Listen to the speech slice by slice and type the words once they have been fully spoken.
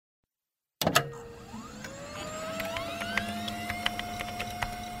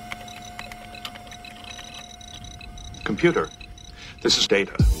computer. This is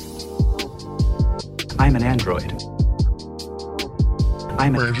data. I'm an android.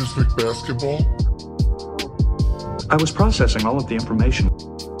 I'm Rangers McBasketball. I was processing all of the information.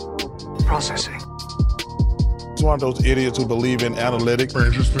 processing. He's one of those idiots who believe in analytics.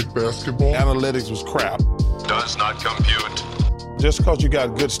 Rangers McBasketball. Analytics was crap. Does not compute. Just because you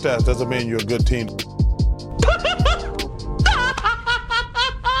got good stats doesn't mean you're a good team.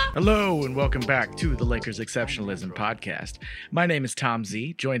 Hello and welcome back to the Lakers Exceptionalism Podcast. My name is Tom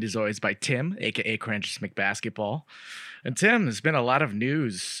Z, joined as always by Tim, aka Rangers McBasketball. And Tim, there's been a lot of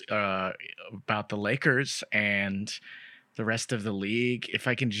news about the Lakers and the rest of the league. If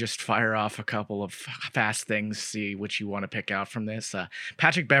I can just fire off a couple of fast things, see what you want to pick out from this.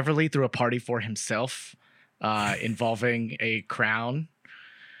 Patrick Beverley threw a party for himself involving a crown.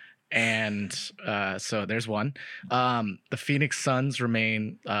 And so there's one. The Phoenix Suns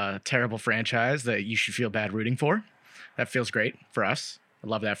remain a terrible franchise that you should feel bad rooting for. That feels great for us. I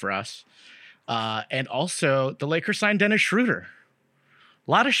love that for us. And also, the Lakers signed Dennis Schroeder.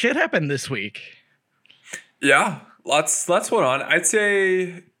 A lot of shit happened this week. Yeah, lots going on. I'd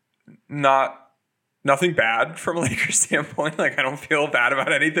say nothing bad from a Lakers standpoint. Like, I don't feel bad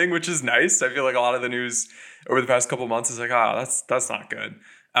about anything, which is nice. I feel like a lot of the news over the past couple of months is like, that's not good.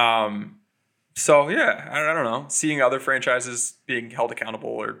 So yeah, I don't know. Seeing other franchises being held accountable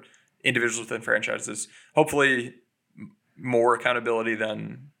or individuals within franchises, hopefully more accountability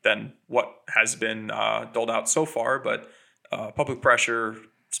than what has been doled out so far. But public pressure,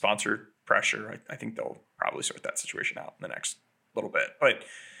 sponsor pressure, I think they'll probably sort that situation out in the next little bit. But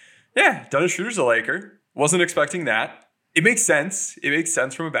yeah, Dennis Schroeder's a Laker. Wasn't expecting that. It makes sense. It makes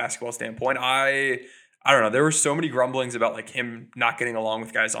sense from a basketball standpoint. I don't know. There were so many grumblings about like him not getting along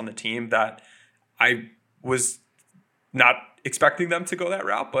with guys on the team that I was not expecting them to go that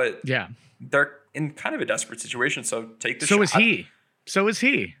route. But Yeah. they're in kind of a desperate situation. So take the So shot. is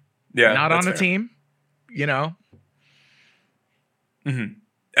he. Yeah, Not on that's the fair. team, you know? Mm-hmm.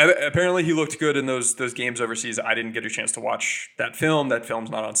 Apparently he looked good in those games overseas. I didn't get a chance to watch that film. That film's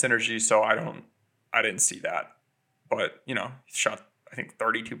not on Synergy, so I didn't see that. But, you know, he shot, I think,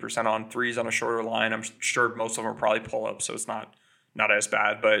 32% on threes on a shorter line. I'm sure most of them are probably pull-ups, so it's not as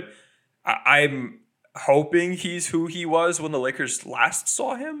bad. But I'm hoping he's who he was when the Lakers last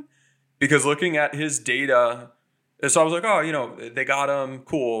saw him, because looking at his data, so I was like, oh, you know, they got him,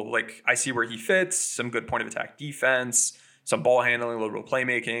 cool. Like, I see where he fits, some good point of attack defense, some ball handling, a little bit of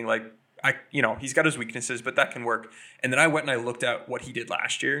playmaking. Like, he's got his weaknesses, but that can work. And then I went and I looked at what he did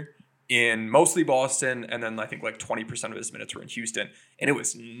last year in mostly Boston, and then I think like 20% of his minutes were in Houston, and it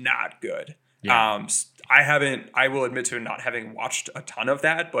was not good. Yeah. I will admit to not having watched a ton of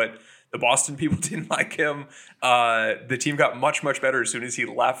that, but the Boston people didn't like him. The team got much, much better as soon as he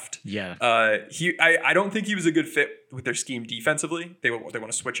left. Yeah. I don't think he was a good fit with their scheme defensively. They want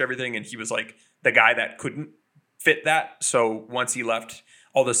to switch everything, and he was like the guy that couldn't fit that. So once he left,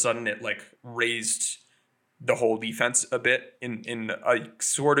 all of a sudden it like raised the whole defense a bit in a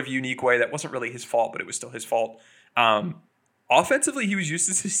sort of unique way that wasn't really his fault, but it was still his fault. Offensively, he was used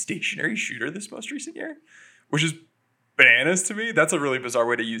as a stationary shooter this most recent year, which is bananas to me. That's a really bizarre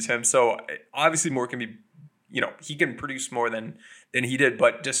way to use him. So obviously more can be, he can produce more than he did.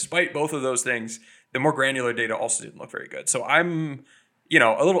 But despite both of those things, the more granular data also didn't look very good. So I'm,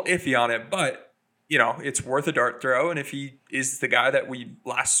 a little iffy on it, but it's worth a dart throw. And if he is the guy that we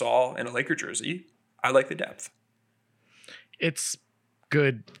last saw in a Laker jersey, I like the depth. It's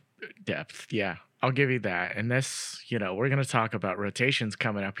good depth. Yeah, I'll give you that. And this, we're going to talk about rotations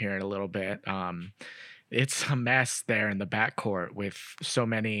coming up here in a little bit. It's a mess there in the backcourt with so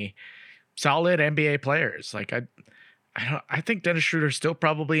many solid NBA players. Like I think Dennis Schroeder's still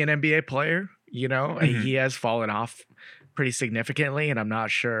probably an NBA player. Mm-hmm. He has fallen off pretty significantly, and I'm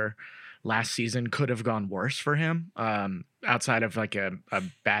not sure last season could have gone worse for him, outside of like a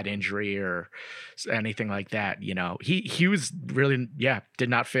bad injury or anything like that. He was really, did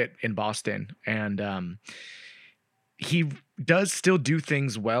not fit in Boston. And he does still do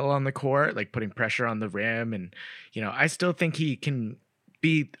things well on the court, like putting pressure on the rim. And, I still think he can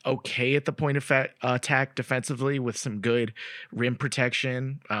be okay at the point of attack defensively with some good rim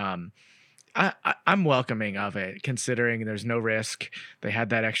protection. I'm welcoming of it, considering there's no risk. They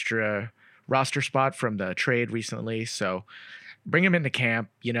had that extra roster spot from the trade recently. So bring him into camp,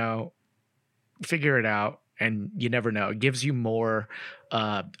 figure it out. And you never know. It gives you more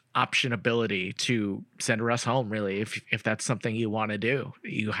optionability to send Russ home, really, if that's something you want to do.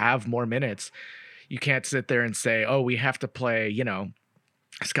 You have more minutes. You can't sit there and say, oh, we have to play,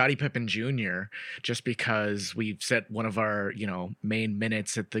 Scottie Pippen Jr. just because we've set one of our, main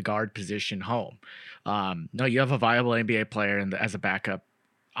minutes at the guard position home. No, you have a viable NBA player as a backup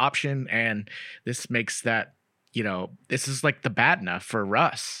option, and this makes that, this is like the BATNA for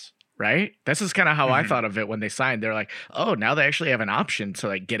Russ, right? This is kind of how I thought of it when they signed. They're like, oh, now they actually have an option to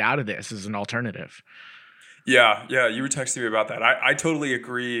like get out of this as an alternative. Yeah, you were texting me about that. I totally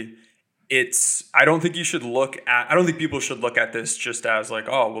agree. I don't think people should look at this just as like,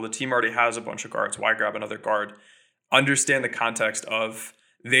 oh, well, the team already has a bunch of guards. Why grab another guard? Understand the context of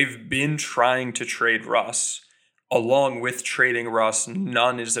they've been trying to trade Russ. Along with trading Russ,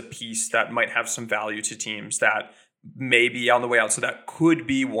 none is a piece that might have some value to teams that may be on the way out. So that could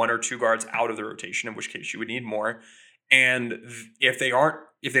be one or two guards out of the rotation, in which case you would need more. And if they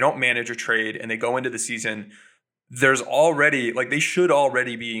don't manage a trade and they go into the season, there's already like they should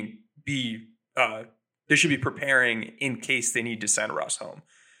already they should be preparing in case they need to send Russ home,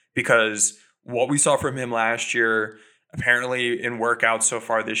 because what we saw from him last year, apparently in workouts so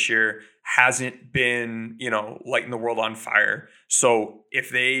far this year, hasn't been, lighting the world on fire. So if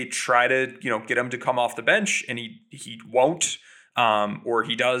they try to, get him to come off the bench and he won't, or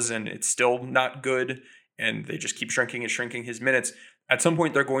he does and it's still not good, and they just keep shrinking his minutes, at some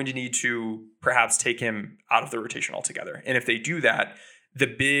point they're going to need to perhaps take him out of the rotation altogether. And if they do that, the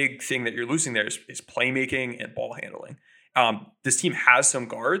big thing that you're losing there is playmaking and ball handling. This team has some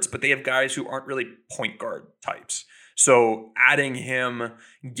guards, but they have guys who aren't really point guard types. So adding him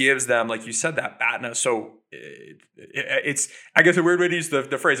gives them, like you said, that BATNA. So it's, I guess, a weird way to use the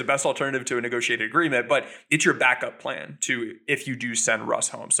phrase, the best alternative to a negotiated agreement, but it's your backup plan to if you do send Russ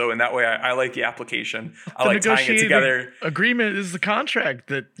home. So in that way, I like the application. I like tying it together. Agreement is the contract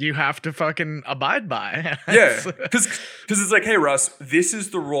that you have to fucking abide by. Yeah, because it's like, hey, Russ, this is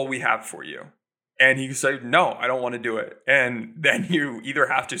the role we have for you. And he said, no, I don't want to do it. And then you either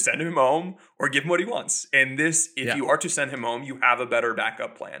have to send him home or give him what he wants. And if you are to send him home, you have a better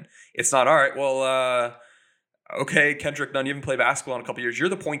backup plan. It's not, all right, well, okay, Kendrick Nunn, you haven't played basketball in a couple years. You're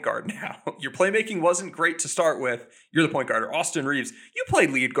the point guard now. Your playmaking wasn't great to start with. You're the point guard. Or Austin Reeves, you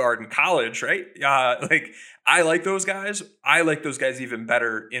played lead guard in college, right? I like those guys. I like those guys even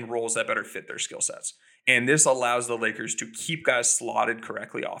better in roles that better fit their skill sets. And this allows the Lakers to keep guys slotted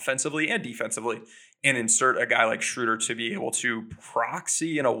correctly offensively and defensively, and insert a guy like Schroeder to be able to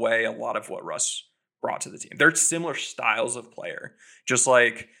proxy in a way a lot of what Russ brought to the team. They're similar styles of player, just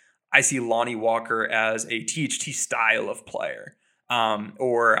like I see Lonnie Walker as a THT style of player,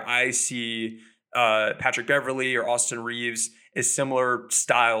 or I see Patrick Beverly or Austin Reeves as similar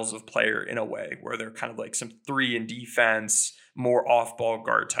styles of player in a way where they're kind of like some 3 in defense, more off-ball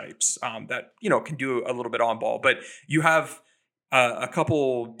guard types that, can do a little bit on ball. But you have a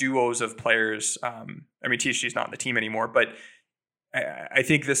couple duos of players. THT is not on the team anymore, but I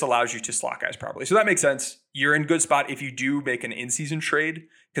think this allows you to slot guys properly. So that makes sense. You're in good spot if you do make an in-season trade,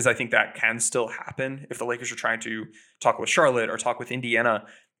 because I think that can still happen if the Lakers are trying to talk with Charlotte or talk with Indiana,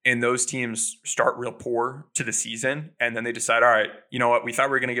 and those teams start real poor to the season, and then they decide, all right, you know what, we thought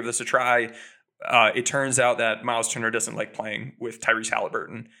we were going to give this a try. It turns out that Miles Turner doesn't like playing with Tyrese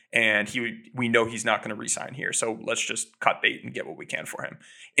Halliburton, and we know he's not going to re-sign here. So let's just cut bait and get what we can for him.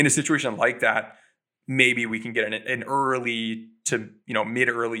 In a situation like that, maybe we can get an early to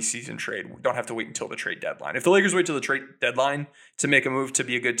mid-early season trade. We don't have to wait until the trade deadline. If the Lakers wait till the trade deadline to make a move to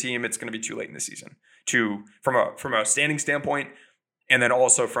be a good team, it's going to be too late in the season. From a standing standpoint, and then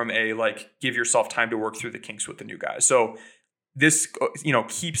also from a give yourself time to work through the kinks with the new guys. So this,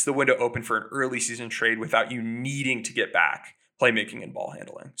 keeps the window open for an early season trade without you needing to get back playmaking and ball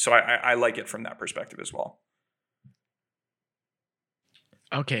handling. So I like it from that perspective as well.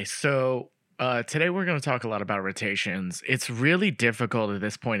 Okay, so today we're going to talk a lot about rotations. It's really difficult at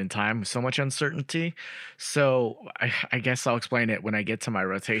this point in time with so much uncertainty. So I guess I'll explain it when I get to my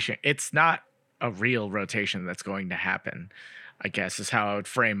rotation. It's not a real rotation that's going to happen, I guess, is how I would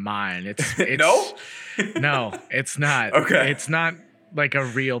frame mine. It's no? No, it's not. Okay. It's not like a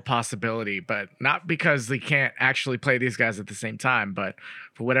real possibility, but not because they can't actually play these guys at the same time, but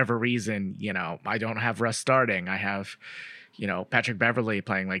for whatever reason, I don't have Russ starting. I have, Patrick Beverly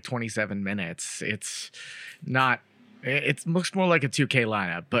playing 27 minutes. It looks more like a 2K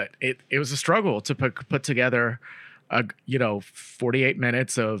lineup, but it was a struggle to put together 48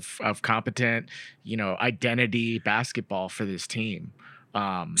 minutes of competent, identity basketball for this team.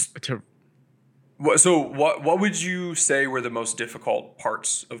 So what would you say were the most difficult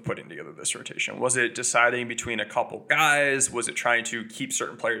parts of putting together this rotation? Was it deciding between a couple guys? Was it trying to keep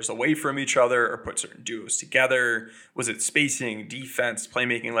certain players away from each other or put certain duos together? Was it spacing, defense,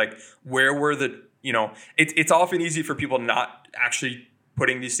 playmaking? Where were the, it's often easy for people not actually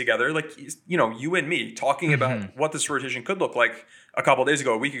putting these together, like, you know, you and me talking about what this rotation could look like a couple of days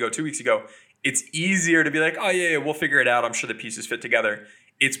ago, a week ago, 2 weeks ago, it's easier to be like, oh yeah, we'll figure it out. I'm sure the pieces fit together.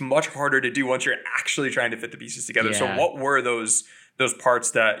 It's much harder to do once you're actually trying to fit the pieces together. Yeah. So what were those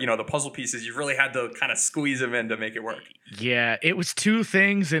parts that, you know, the puzzle pieces, you really had to kind of squeeze them in to make it work? Yeah, it was two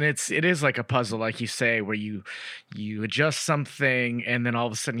things, and it is like a puzzle, like you say, where you adjust something, and then all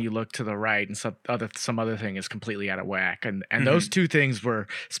of a sudden you look to the right, and some other thing is completely out of whack. And those two things were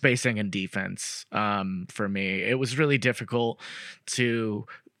spacing and defense. For me, it was really difficult to,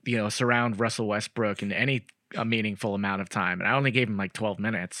 you know, surround Russell Westbrook in a meaningful amount of time, and I only gave him like 12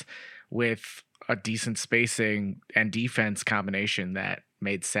 minutes with a decent spacing and defense combination that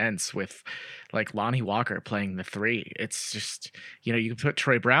made sense, with like Lonnie Walker playing the 3. It's just, you know, you can put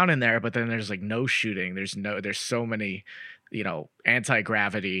Troy Brown in there, but then there's like no shooting. There's so many, you know,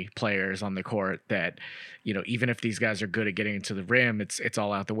 anti-gravity players on the court that, you know, even if these guys are good at getting to the rim, it's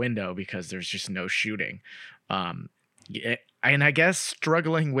all out the window because there's just no shooting. And I guess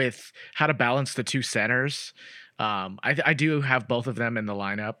struggling with how to balance the two centers. I do have both of them in the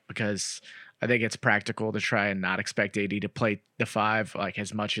lineup because I think it's practical to try and not expect AD to play the 5 like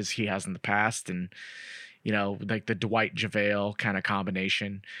as much as he has in the past, and, you know, like the Dwight JaVale kind of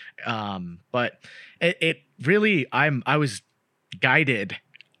combination. But it really, I was guided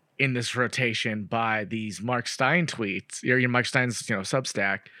in this rotation by these Mark Stein tweets, or Mark Stein's, you know,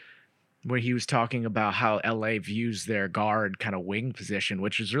 Substack, where he was talking about how LA views their guard kind of wing position,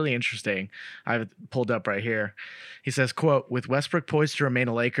 which is really interesting. I have it pulled up right here. He says, quote, with Westbrook poised to remain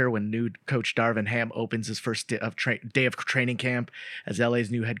a Laker when new coach Darvin Ham opens his first day of training camp as LA's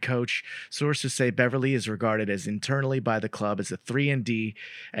new head coach, sources say Beverly is regarded as internally by the club as a 3-and-D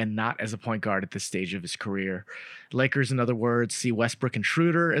and not as a point guard at this stage of his career. Lakers, in other words, see Westbrook and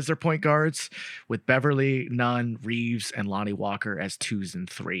Schroeder as their point guards, with Beverly, Nunn, Reeves, and Lonnie Walker as 2s and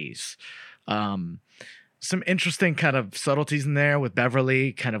 3s. Some interesting kind of subtleties in there with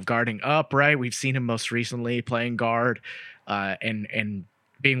Beverly kind of guarding up, right? We've seen him most recently playing guard, and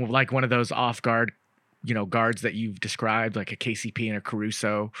being like one of those off guard, you know, guards that you've described, like a KCP and a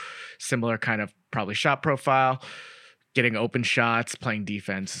Caruso, similar kind of probably shot profile, getting open shots, playing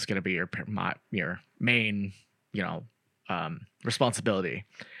defense is going to be your main, you know, responsibility.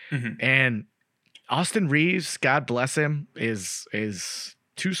 And Austin Reeves, God bless him, is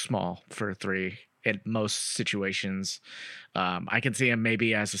too small for a 3 in most situations. I can see him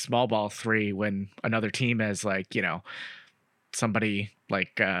maybe as a small ball 3 when another team has, like, you know, somebody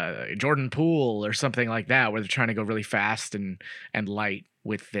like Jordan Poole or something like that, where they're trying to go really fast and light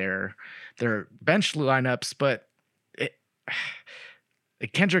with their bench lineups. But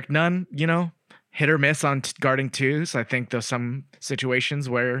Kendrick Nunn, you know, hit or miss on guarding 2s. I think there's some situations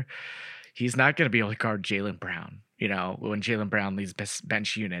where he's not going to be able to guard Jaylen Brown, you know, when Jaylen Brown leads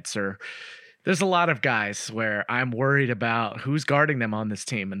bench units. Or there's a lot of guys where I'm worried about who's guarding them on this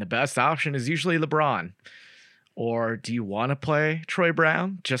team. And the best option is usually LeBron. Or do you want to play Troy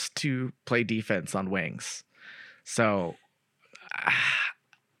Brown just to play defense on wings? So I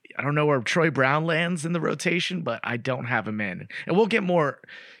don't know where Troy Brown lands in the rotation, but I don't have him in. And we'll get more,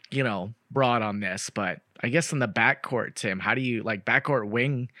 you know, broad on this. But I guess in the backcourt, Tim, how do you, like, backcourt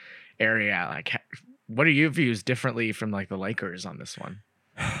wing area, like, what are your views differently from like the Lakers on this one?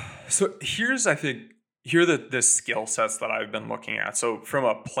 So here are the skill sets that I've been looking at. So from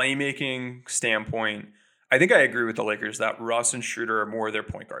a playmaking standpoint, I think I agree with the Lakers that Russ and Schroeder are more their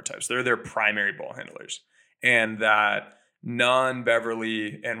point guard types. They're their primary ball handlers. And that Nunn,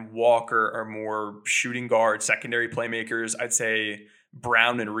 Beverly, and Walker are more shooting guard, secondary playmakers. I'd say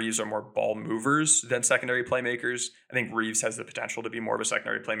Brown and Reeves are more ball movers than secondary playmakers. I think Reeves has the potential to be more of a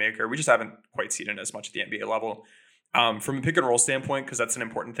secondary playmaker. We just haven't quite seen it as much at the NBA level. From a pick and roll standpoint, because that's an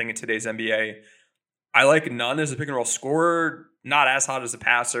important thing in today's NBA, I like Nunn as a pick and roll scorer, not as hot as a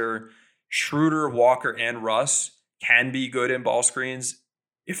passer. Schroeder, Walker, and Russ can be good in ball screens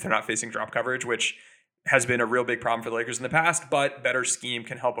if they're not facing drop coverage, which has been a real big problem for the Lakers in the past, but better scheme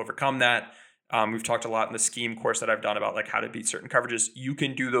can help overcome that. We've talked a lot in the scheme course that I've done about like how to beat certain coverages. You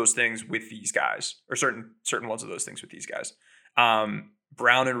can do those things with these guys, or certain ones of those things with these guys.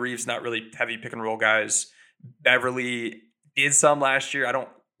 Brown and Reeves, not really heavy pick and roll guys. Beverly did some last year. I don't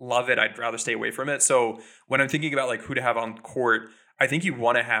love it. I'd rather stay away from it. So when I'm thinking about like who to have on court, I think you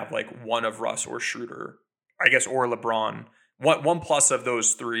want to have like one of Russ or Schroeder, I guess, or LeBron, one plus of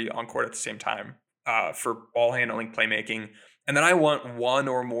those 3 on court at the same time for ball handling, playmaking. And then I want one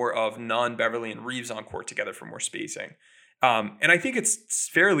or more of Nunn, Beverly, and Reeves on court together for more spacing. And I think it's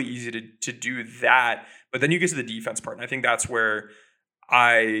fairly easy to do that. But then you get to the defense part. And I think that's where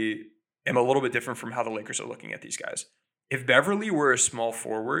I am a little bit different from how the Lakers are looking at these guys. if Beverly were a small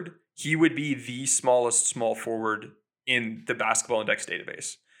forward, he would be the smallest small forward in the Basketball Index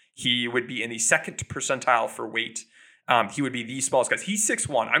database. He would be in the second percentile for weight. He would be the smallest guy. He's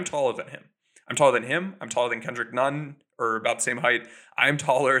 6'1". I'm taller than him. I'm taller than him. I'm taller than Kendrick Nunn, or about the same height. I'm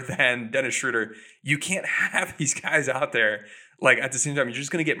taller than Dennis Schroeder. You can't have these guys out there like at the same time. You're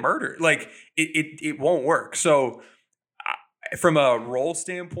just going to get murdered. Like it won't work. So from a role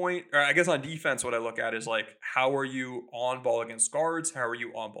standpoint, or I guess on defense, what I look at is like, how are you on ball against guards? How are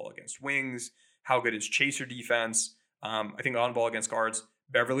you on ball against wings? How good is chaser defense? I think on ball against guards,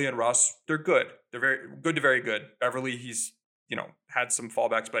 Beverly and Russ, they're good. They're very good to very good. Beverly, he's, had some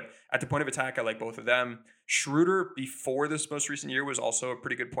fallbacks, but at the point of attack, I like both of them. Schroeder, before this most recent year, was also a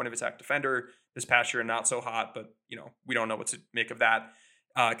pretty good point of attack defender. This past year, not so hot, but, we don't know what to make of that.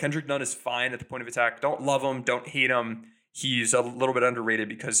 Kendrick Nunn is fine at the point of attack. Don't love him. Don't hate him. He's a little bit underrated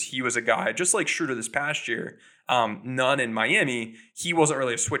because he was a guy, just like Schroeder this past year, Nunn in Miami, he wasn't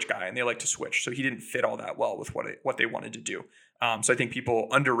really a switch guy, and they like to switch. So he didn't fit all that well with what they wanted to do. So I think people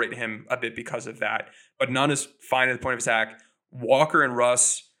underrate him a bit because of that. But Nunn is fine at the point of attack. Walker and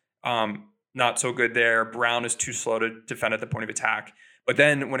Russ, not so good there. Brown is too slow to defend at the point of attack. But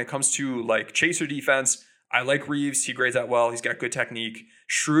then when it comes to like chaser defense, I like Reeves. He grades that well. He's got good technique.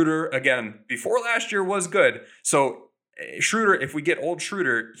 Schroeder, again, before last year was good. So Schroeder, if we get old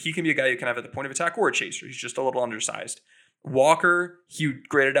Schroeder, he can be a guy you can have at the point of attack or a chaser. He's just a little undersized. Walker, he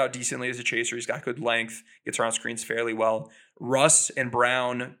graded out decently as a chaser. He's got good length, gets around screens fairly well. Russ and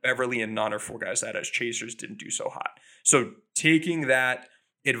Brown, Beverly, and Nunn are four guys that as chasers didn't do so hot. So taking that,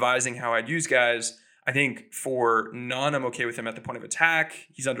 advising how I'd use guys, I think for Nunn, I'm okay with him at the point of attack.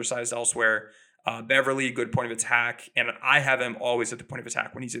 He's undersized elsewhere. Beverly, good point of attack. And I have him always at the point of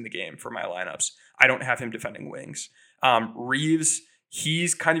attack when he's in the game for my lineups. I don't have him defending wings. Reeves,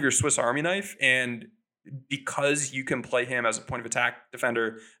 he's kind of your Swiss Army knife. And because you can play him as a point of attack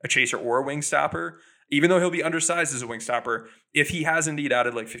defender, a chaser, or a wing stopper, even though he'll be undersized as a wing stopper, if he has indeed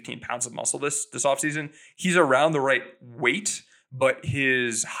added like 15 pounds of muscle this offseason, he's around the right weight, but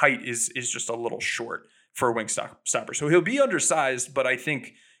his height is just a little short for a wing stopper. So he'll be undersized, but I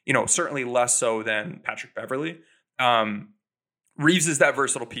think, certainly less so than Patrick Beverly. Reeves is that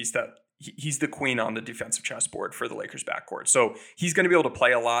versatile piece that he's the queen on the defensive chessboard for the Lakers backcourt. So he's going to be able to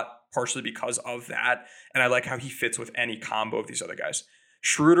play a lot, partially because of that. And I like how he fits with any combo of these other guys.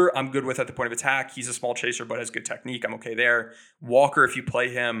 Schroeder, I'm good with at the point of attack. He's a small chaser, but has good technique. I'm okay there. Walker, if you play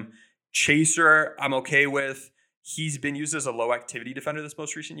him, chaser, I'm okay with. He's been used as a low activity defender this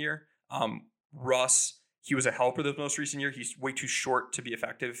most recent year. Russ, he was a helper this most recent year. He's way too short to be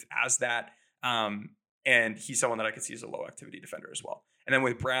effective as that. And he's someone that I could see as a low activity defender as well. And then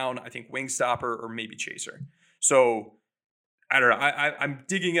with Brown, I think wing stopper or maybe chaser. So I don't know. I'm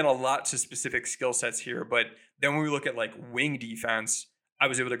digging in a lot to specific skill sets here, but then when we look at like wing defense, I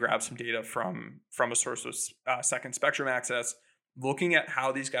was able to grab some data from a source with Second Spectrum access, looking at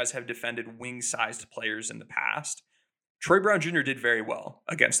how these guys have defended wing-sized players in the past. Troy Brown Jr. did very well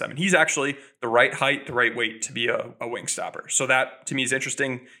against them, and he's actually the right height, the right weight to be a wing stopper. So that to me is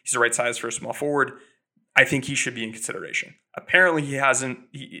interesting. He's the right size for a small forward. I think he should be in consideration. Apparently he hasn't,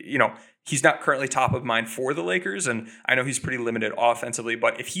 he's not currently top of mind for the Lakers. And I know he's pretty limited offensively,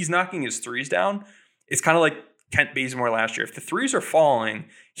 but if he's knocking his threes down, it's kind of like Kent Bazemore last year. If the threes are falling,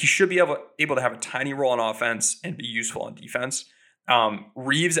 he should be able to have a tiny role on offense and be useful on defense.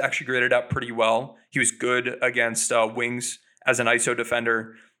 Reeves actually graded out pretty well. He was good against wings as an ISO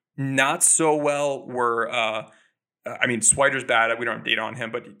defender. Not so well were, Swider's bad. We don't have data on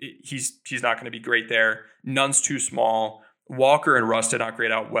him, but he's not going to be great there. Nunn's too small. Walker and Russ did not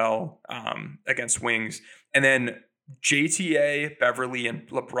grade out well against wings. And then JTA, Beverly, and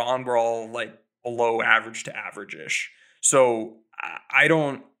LeBron were all like below average to average-ish. So I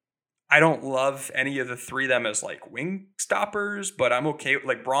don't love any of the three of them as like wing stoppers, but I'm okay.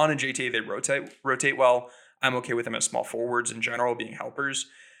 Like Braun and JTA, they rotate well. I'm okay with them as small forwards in general, being helpers.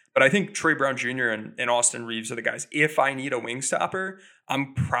 But I think Troy Brown Jr. and Austin Reeves are the guys. If I need a wing stopper,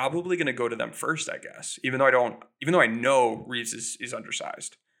 I'm probably going to go to them first, I guess. Even though I know Reeves is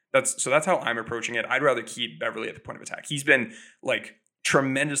undersized. That's how I'm approaching it. I'd rather keep Beverly at the point of attack. He's been like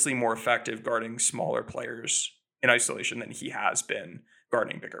tremendously more effective guarding smaller players in isolation than he has been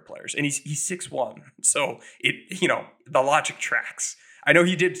guarding bigger players. And he's 6'1". So the logic tracks. I know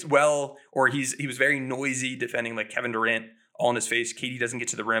he did well, or he was very noisy defending like Kevin Durant all in his face. KD doesn't get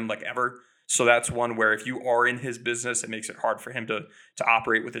to the rim like ever. So that's one where if you are in his business, it makes it hard for him to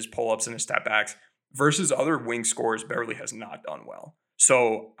operate with his pull-ups and his step backs. Versus other wing scorers, Beverly has not done well.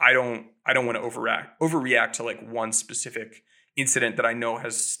 So I don't want to overreact to like one specific incident that I know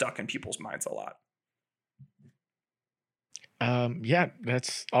has stuck in people's minds a lot. Yeah,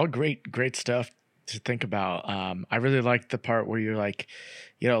 that's all great stuff to think about. I really like the part where you're like,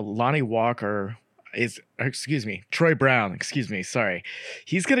 Lonnie Walker excuse me, Troy Brown, excuse me, sorry.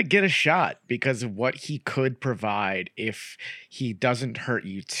 He's going to get a shot because of what he could provide if he doesn't hurt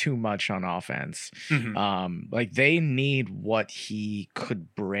you too much on offense. Like they need what he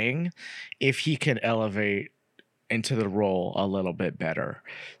could bring if he can elevate into the role a little bit better.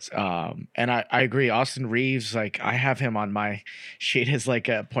 And I agree. Austin Reeves, like I have him on my sheet as like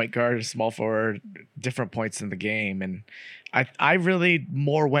a point guard, a small forward, different points in the game. And I really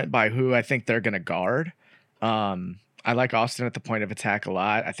more went by who I think they're going to guard. I like Austin at the point of attack a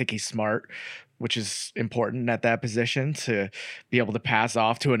lot. I think he's smart, which is important at that position to be able to pass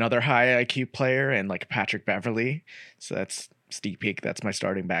off to another high IQ player and like Patrick Beverly. So that's Steve Peak. That's my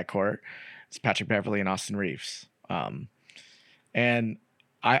starting backcourt. It's Patrick Beverly and Austin Reeves. And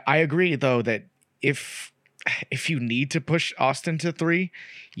I agree though that if you need to push Austin to 3,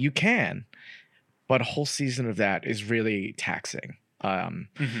 you can, but a whole season of that is really taxing.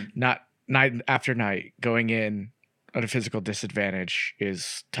 Not night after night going in at a physical disadvantage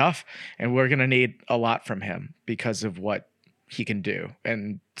is tough, and we're going to need a lot from him because of what he can do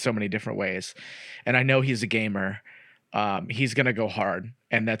in so many different ways. And I know he's a gamer. He's going to go hard,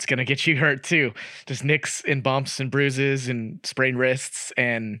 and that's going to get you hurt too. Just nicks and bumps and bruises and sprained wrists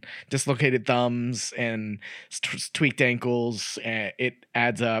and dislocated thumbs and tweaked ankles. And it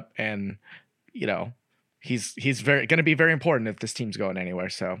adds up, and he's going to be very important if this team's going anywhere.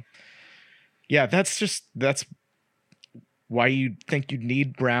 So yeah, that's why you think you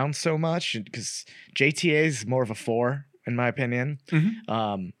need Brown so much, because JTA is more of a 4 in my opinion,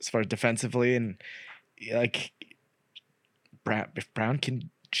 as far as defensively, and like if Brown can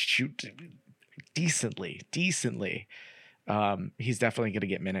shoot decently, he's definitely going to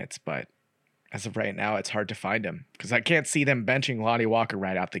get minutes. But as of right now, it's hard to find him because I can't see them benching Lonnie Walker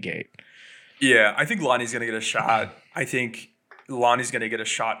right out the gate. Yeah, I think Lonnie's going to get a shot. I think Lonnie's going to get a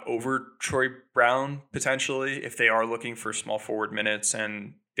shot over Troy Brown potentially if they are looking for small forward minutes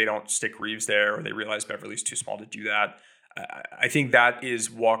and they don't stick Reeves there or they realize Beverly's too small to do that. I think that is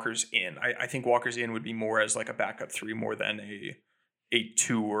Walker's in. I think Walker's in would be more as like a backup 3 more than a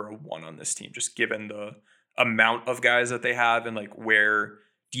 2 or a 1 on this team, just given the amount of guys that they have and like where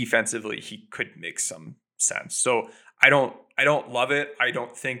defensively he could make some sense. So I don't love it. I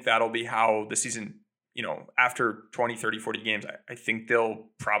don't think that'll be how the season, after 20, 30, 40 games, I think they'll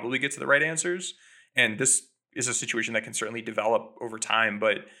probably get to the right answers. And this is a situation that can certainly develop over time.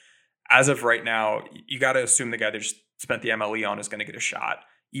 But as of right now, you got to assume the guy they just spent the MLE on is going to get a shot,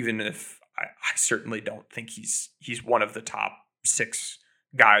 even if I certainly don't think he's one of the top 6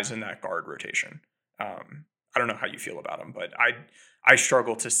 guys in that guard rotation. I don't know how you feel about him, but I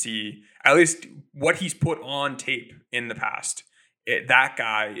struggle to see at least what he's put on tape in the past. That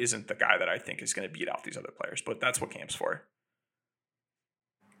guy isn't the guy that I think is going to beat out these other players, but that's what camp's for.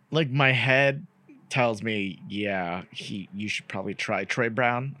 Like my head tells me, yeah, you should probably try Troy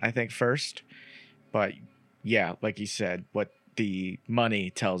Brown, I think, first. But yeah, like you said, what the money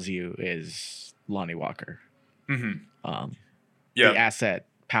tells you is Lonnie Walker. The asset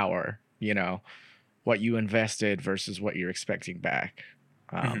power, what you invested versus what you're expecting back.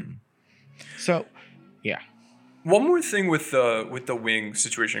 So yeah. One more thing with the wing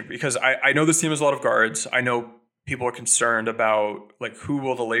situation, because I know this team has a lot of guards. I know people are concerned about like who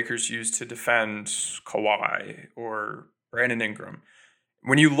will the Lakers use to defend Kawhi or Brandon Ingram.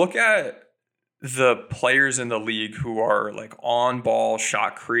 When you look at the players in the league who are like on ball,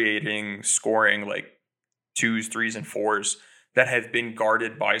 shot creating, scoring like 2s, 3s, and 4s that have been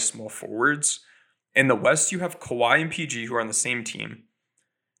guarded by small forwards, in the West you have Kawhi and PG who are on the same team.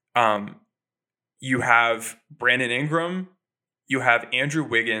 You have Brandon Ingram, you have Andrew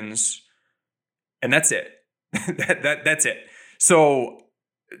Wiggins, and that's it. That's it. So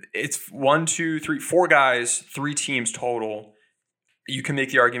it's 1, 2, 3, 4 guys, 3 teams total. You can make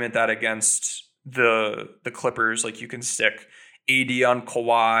the argument that against the Clippers, like you can stick AD on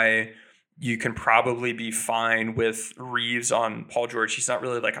Kawhi. You can probably be fine with Reeves on Paul George. He's not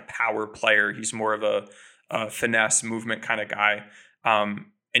really like a power player. He's more of a finesse movement kind of guy.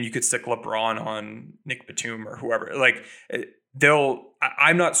 And you could stick LeBron on Nick Batum or whoever. Like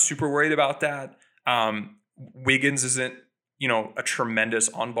I'm not super worried about that. Wiggins isn't, a tremendous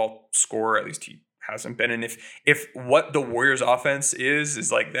on-ball scorer. At least he hasn't been. And if what the Warriors offense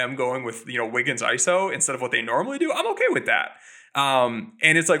is like them going with, Wiggins ISO instead of what they normally do, I'm okay with that. And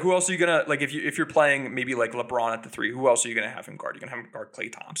it's like, who else are you gonna like if you're playing maybe like LeBron at the 3? Who else are you gonna have him guard? You're gonna have him guard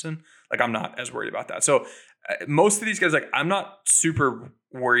Klay Thompson. Like I'm not as worried about that. So most of these guys, like I'm not super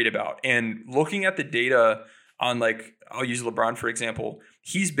worried about. And looking at the data on, like, I'll use LeBron for example.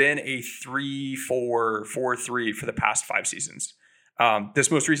 He's been a 3-4, 4-3 for the past 5 seasons.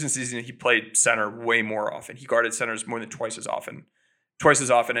 This most recent season, he played center way more often. He guarded centers more than twice as often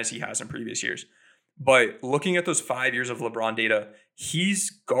as he has in previous years. But looking at those 5 years of LeBron data, he's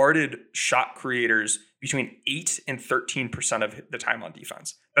guarded shot creators between 8 and 13% of the time on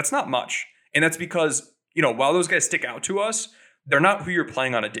defense. That's not much. And that's because, while those guys stick out to us, they're not who you're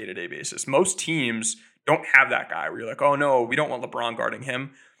playing on a day-to-day basis. Most teams don't have that guy where you're like, oh no, we don't want LeBron guarding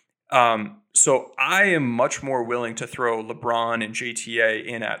him. So I am much more willing to throw LeBron and JTA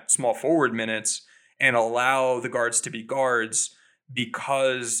in at small forward minutes and allow the guards to be guards,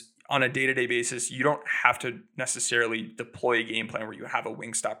 because on a day-to-day basis, you don't have to necessarily deploy a game plan where you have a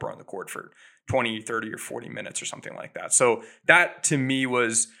wing stopper on the court for 20, 30, or 40 minutes or something like that. So that to me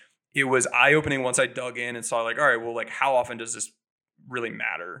was eye-opening once I dug in and saw, like, all right, well, like, how often does this really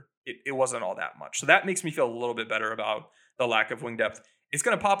matter? It wasn't all that much. So that makes me feel a little bit better about the lack of wing depth. It's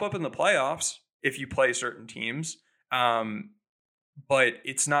going to pop up in the playoffs if you play certain teams. But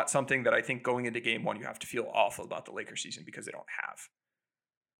it's not something that I think going into game 1 you have to feel awful about the Lakers season because they don't have.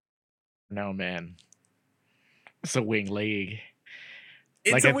 No, man. It's a wing league.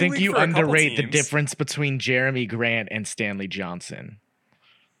 It's I think you underrate the difference between Jeremy Grant and Stanley Johnson.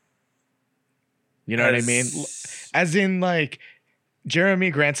 You know what I mean? As in, like, Jeremy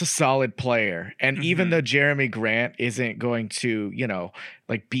Grant's a solid player. And even though Jeremy Grant isn't going to,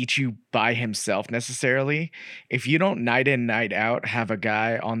 beat you by himself necessarily, if you don't night in, night out have a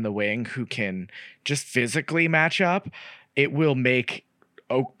guy on the wing who can just physically match up, it will make,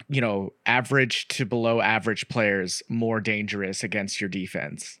 average to below average players more dangerous against your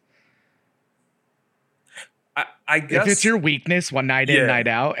defense. I guess if it's your weakness one night in, night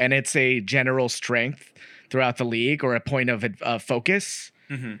out, and it's a general strength throughout the league or a point of focus,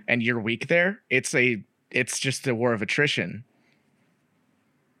 and you're weak there, it's just a war of attrition.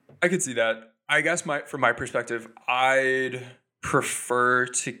 I could see that. I guess from my perspective, I'd prefer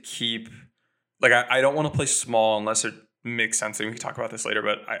to keep, like, I don't want to play small unless it makes sense. And we can talk about this later,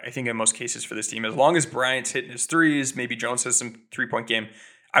 but I think in most cases for this team, as long as Bryant's hitting his threes, maybe Jones has some 3-point game,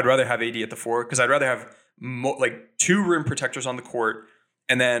 I'd rather have AD at the 4, because I'd rather have 2 rim protectors on the court.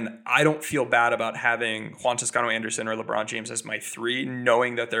 And then I don't feel bad about having Juan Toscano Anderson or LeBron James as my 3,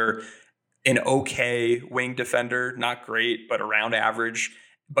 knowing that they're an okay wing defender, not great, but around average.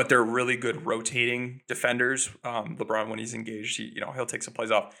 But they're really good rotating defenders. LeBron, when he's engaged, he'll take some plays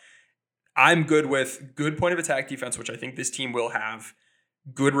off. I'm good with good point of attack defense, which I think this team will have,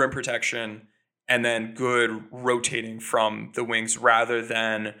 good rim protection, and then good rotating from the wings, rather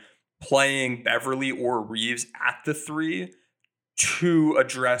than playing Beverly or Reeves at the 3 to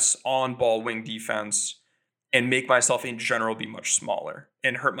address on-ball wing defense and make myself in general be much smaller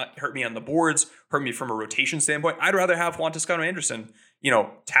and hurt me on the boards, hurt me from a rotation standpoint. I'd rather have Juan Toscano Anderson,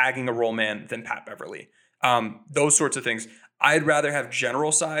 tagging a roll man than Pat Beverly. Those sorts of things. I'd rather have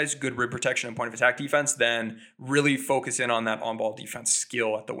general size, good rim protection, and point of attack defense than really focus in on that on-ball defense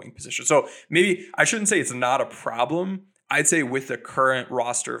skill at the wing position. So maybe I shouldn't say it's not a problem. I'd say with the current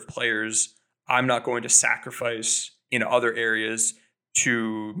roster of players, I'm not going to sacrifice in other areas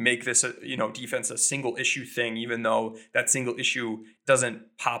to make this defense a single issue thing, even though that single issue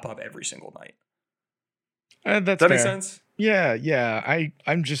doesn't pop up every single night. That's Does that fair. make sense? Yeah.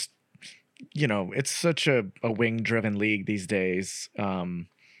 I'm just, it's such a wing-driven league these days. I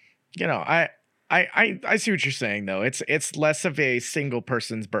see what you're saying, though. It's less of a single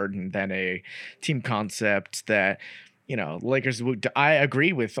person's burden than a team concept that, Lakers would. I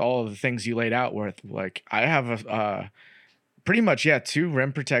agree with all of the things you laid out. With, like, I have pretty much 2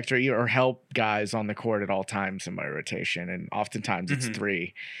 rim protector or help guys on the court at all times in my rotation, and oftentimes it's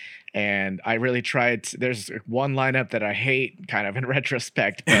 3. And I really tried. There's one lineup that I hate, kind of in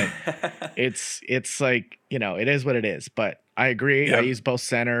retrospect, but it's like, it is what it is. But I agree. Yep. I use both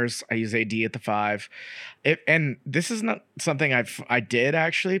centers. I use AD at the 5. And this is not something I did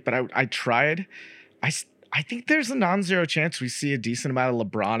actually, but I tried. I think there's a non-zero chance we see a decent amount of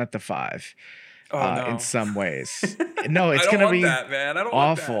LeBron at the 5. No. In some ways. No, it's going to be that, man. I don't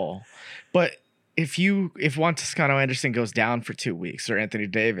awful. Want that. But if Juan Toscano Anderson goes down for 2 weeks, or Anthony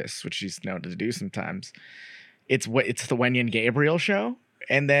Davis, which he's known to do sometimes, it's the Wenyen Gabriel show.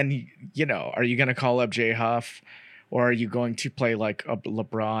 And then, are you going to call up Jay Huff, or are you going to play like a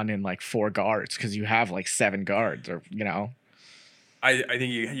LeBron in like 4 guards? Because you have like 7 guards, or I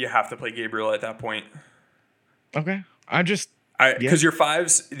think you have to play Gabriel at that point. Okay, because your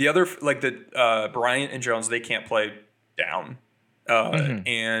 5s, the other, like the Bryant and Jones, they can't play down,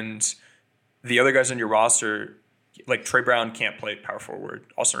 and the other guys on your roster, like Trey Brown can't play power forward,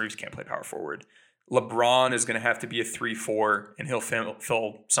 Austin Reeves can't play power forward, LeBron is going to have to be a 3-4, and he'll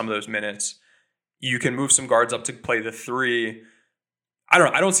fill some of those minutes. You can move some guards up to play the 3. I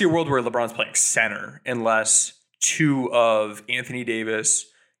don't see a world where LeBron's playing center unless 2 of Anthony Davis,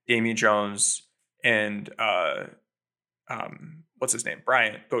 Damian Jones, and what's his name,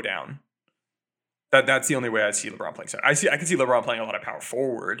 Bryant, go down. That's the only way I see LeBron playing center. I can see LeBron playing a lot of power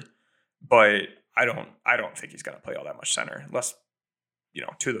forward, but I don't think he's going to play all that much center unless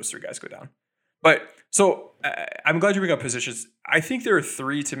 2 of those 3 guys go down. But so I'm glad you bring up positions. I think there are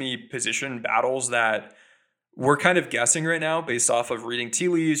 3 to me position battles that we're kind of guessing right now based off of reading tea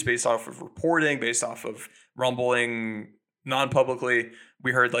leaves, based off of reporting, based off of rumbling non-publicly.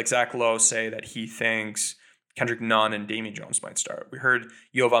 We heard like Zach Lowe say that he thinks Kendrick Nunn and Damian Jones might start. We heard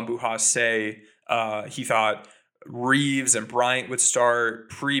Jovan Buha say he thought Reeves and Bryant would start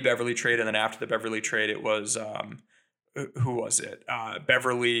pre-Beverly trade, and then after the Beverly trade, it was who was it?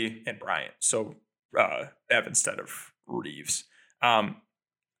 Beverly and Bryant. So Bev instead of Reeves. From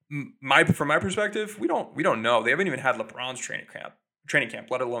my perspective, we don't know. They haven't even had LeBron's training camp,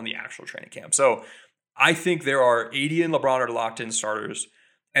 let alone the actual training camp. So I think there are AD and LeBron are locked in starters,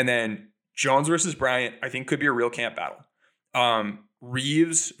 and then Jones versus Bryant, I think could be a real camp battle.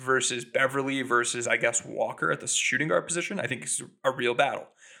 Reeves versus Beverly versus, I guess, Walker at the shooting guard position, I think is a real battle.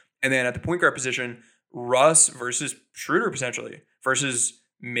 And then at the point guard position, Russ versus Schroeder potentially versus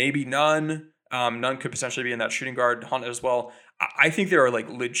maybe Nunn. Nunn could potentially be in that shooting guard hunt as well. I think there are like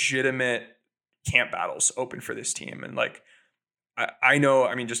legitimate camp battles open for this team. And like, I know,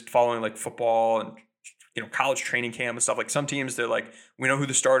 I mean, just following like football and, college training camp and stuff, like some teams, they're like, we know who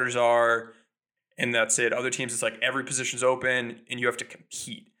the starters are and that's it. Other teams, it's like every position's open and you have to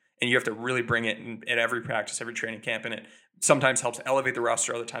compete and you have to really bring it in every practice, every training camp. And it sometimes helps elevate the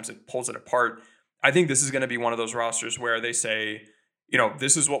roster. Other times it pulls it apart. I think this is going to be one of those rosters where they say,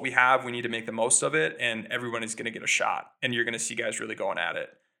 this is what we have. We need to make the most of it. And everyone is going to get a shot. And you're going to see guys really going at it.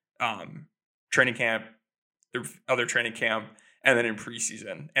 Training camp, the other training camp, and then in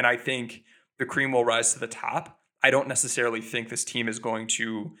preseason. And I think the cream will rise to the top. I don't necessarily think this team is going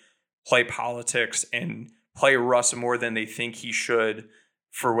to play politics and play Russ more than they think he should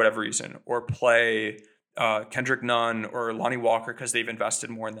for whatever reason, or play Kendrick Nunn or Lonnie Walker because they've invested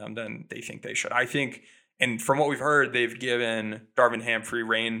more in them than they think they should. I think, and from what we've heard, they've given Darvin Ham free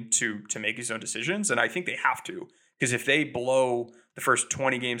reign to make his own decisions, and I think they have to, because if they blow the first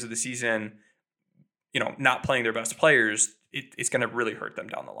 20 games of the season, not playing their best players, it's going to really hurt them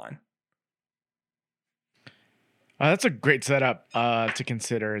down the line. That's a great setup to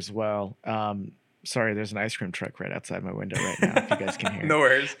consider as well. Sorry, there's an ice cream truck right outside my window right now, if you guys can hear. No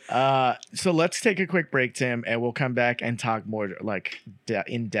worries. So let's take a quick break, Tim, and we'll come back and talk more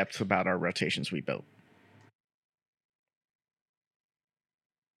in depth about our rotations we built.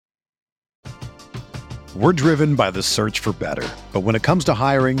 We're driven by the search for better. But when it comes to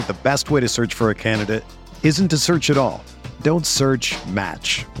hiring, the best way to search for a candidate isn't to search at all. Don't search,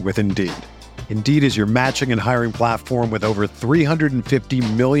 match with Indeed. Indeed is your matching and hiring platform with over 350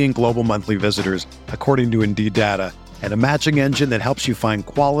 million global monthly visitors, according to Indeed data, and a matching engine that helps you find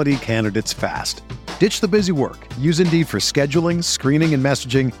quality candidates fast. Ditch the busy work. Use Indeed for scheduling, screening, and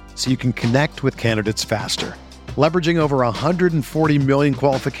messaging so you can connect with candidates faster. Leveraging over 140 million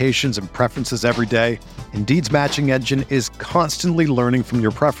qualifications and preferences every day, Indeed's matching engine is constantly learning from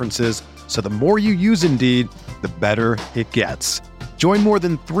your preferences, so the more you use Indeed, the better it gets. Join more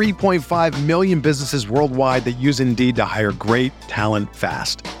than 3.5 million businesses worldwide that use Indeed to hire great talent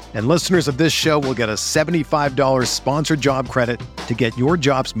fast. And listeners of this show will get a $75 sponsored job credit to get your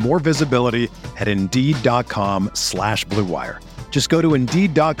jobs more visibility at Indeed.com/Blue Wire. Just go to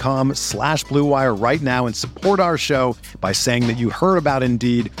Indeed.com/Blue Wire right now and support our show by saying that you heard about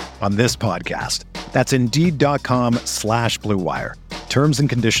Indeed on this podcast. That's Indeed.com/Blue Wire. Terms and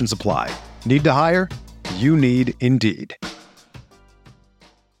conditions apply. Need to hire? You need Indeed.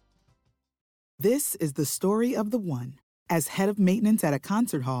 This is the story of the one. As head of maintenance at a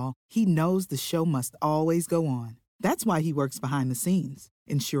concert hall, he knows the show must always go on. That's why he works behind the scenes,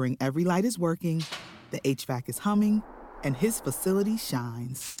 ensuring every light is working, the HVAC is humming, and his facility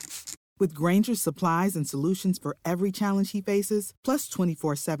shines. With Grainger's supplies and solutions for every challenge he faces, plus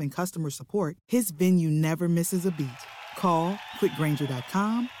 24/7 customer support, his venue never misses a beat. Call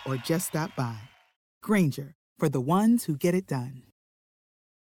quickgrainger.com or just stop by. Grainger, for the ones who get it done.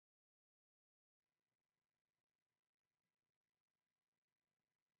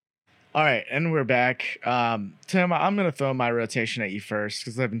 All right, and we're back. Tim, I'm going to throw my rotation at you first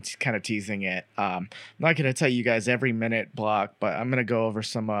because I've been kind of teasing it. I'm not going to tell you guys every minute block, but I'm going to go over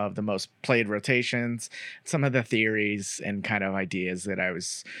some of the most played rotations, some of the theories and kind of ideas that I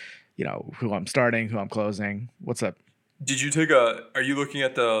was, who I'm starting, who I'm closing. What's up? Are you looking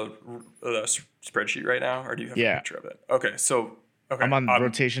at the spreadsheet right now, or do you have a picture of it? Okay. I'm on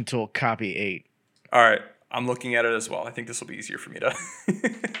rotation tool copy 8. All right. I'm looking at it as well. I think this will be easier for me to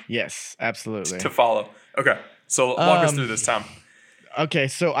Yes, absolutely. to follow. Okay. So walk us through this, Tom. Okay,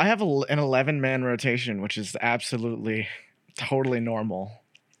 so I have an 11-man rotation, which is absolutely totally normal.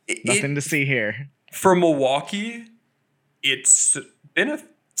 Nothing to see here. For Milwaukee, it's been a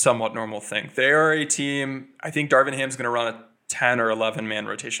somewhat normal thing. They are a team, I think Darvin Ham's going to run a 10 or 11-man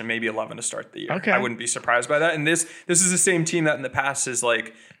rotation, maybe 11 to start the year. Okay. I wouldn't be surprised by that. And this is the same team that in the past is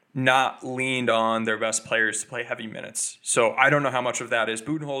like not leaned on their best players to play heavy minutes. So I don't know how much of that is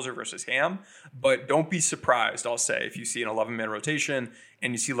Budenholzer versus Ham, but don't be surprised, I'll say, if you see an 11-man rotation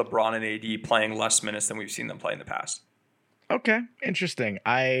and you see LeBron and AD playing less minutes than we've seen them play in the past. Okay, interesting.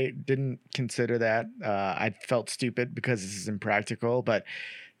 I didn't consider that. I felt stupid because this is impractical, but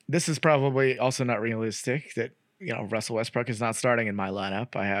this is probably also not realistic that Russell Westbrook is not starting in my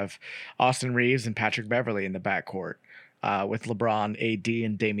lineup. I have Austin Reeves and Patrick Beverley in the backcourt. With LeBron, AD,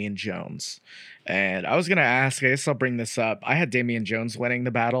 and Damian Jones. And I was going to ask, I guess I'll bring this up. I had Damian Jones winning the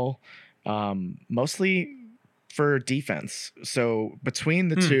battle, mostly for defense. So between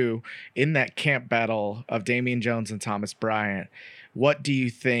the two, in that camp battle of Damian Jones and Thomas Bryant, what do you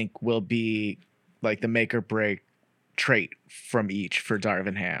think will be like the make or break trait from each for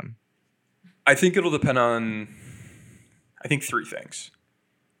Darvin Ham? I think it'll depend on, three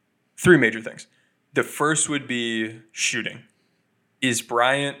major things. The first would be shooting. Is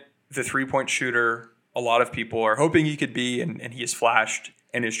Bryant the three-point shooter a lot of people are hoping he could be, and he has flashed,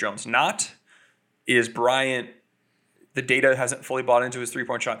 and is Jones not? Is Bryant, the data hasn't fully bought into his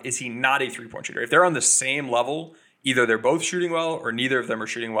three-point shot, is he not a three-point shooter? If they're on the same level, either they're both shooting well or neither of them are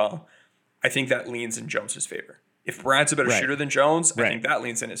shooting well, I think that leans in Jones's favor. If Bryant's a better shooter than Jones, I think that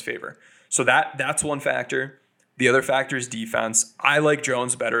leans in his favor. So that's one factor. The other factor is defense. I like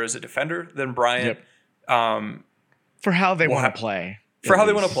Jones better as a defender than Bryant. For how they want to play. For how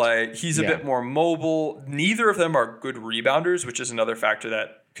they want to play. He's a bit more mobile. Neither of them are good rebounders, which is another factor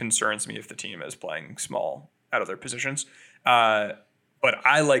that concerns me if the team is playing small out of their positions. But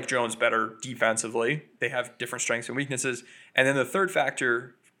I like Jones better defensively. They have different strengths and weaknesses. And then the third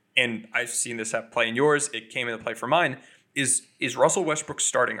factor, and I've seen this play in yours, it came into play for mine, is Russell Westbrook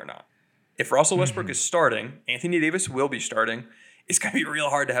starting or not? If Russell Westbrook is starting, Anthony Davis will be starting. It's going to be real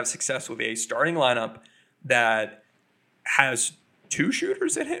hard to have success with a starting lineup that has two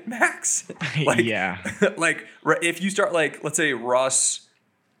shooters in it max. Like if you start let's say Russ,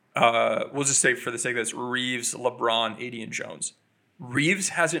 we'll just say for the sake of this, Reeves, LeBron, AD, and Jones. Reeves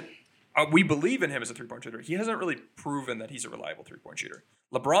hasn't, we believe in him as a three-point shooter. He hasn't really proven that he's a reliable three-point shooter.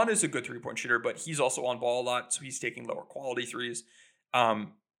 LeBron is a good three-point shooter, but he's also on ball a lot, so he's taking lower quality threes.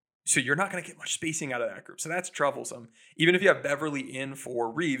 So you're not going to get much spacing out of that group. So that's troublesome. Even if you have Beverly in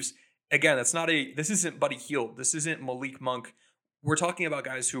for Reeves, again, this isn't Buddy Hield. This isn't Malik Monk. We're talking about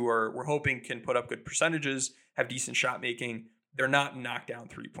guys who we're hoping can put up good percentages, have decent shot making. They're not knockdown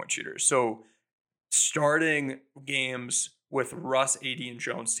three-point shooters. So starting games with Russ, AD, and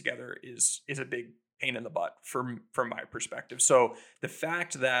Jones together is a big pain in the butt from my perspective. So the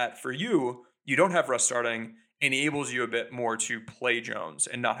fact that for you don't have Russ starting enables you a bit more to play Jones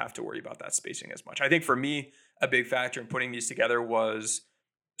and not have to worry about that spacing as much. I think for me, a big factor in putting these together was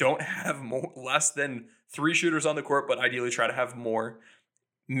don't have less than 3 shooters on the court, but ideally try to have more.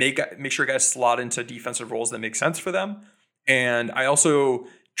 Make sure guys slot into defensive roles that make sense for them. And I also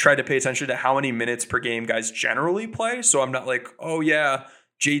try to pay attention to how many minutes per game guys generally play. So I'm not like, oh yeah,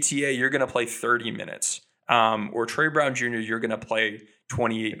 JTA, you're going to play 30 minutes. Or Trey Brown Jr., you're going to play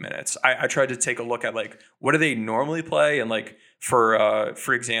 28 minutes. I tried to take a look at what do they normally play? And for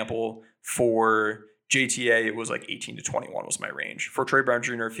example, for JTA, it was 18 to 21 was my range. For Trey Brown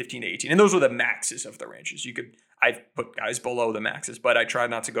Jr., 15 to 18. And those were the maxes of the ranges. I've put guys below the maxes, but I tried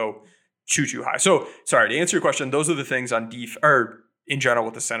not to go too high. So sorry, to answer your question, those are the things on or in general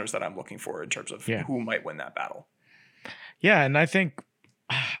with the centers that I'm looking for in terms of who might win that battle. Yeah. And I think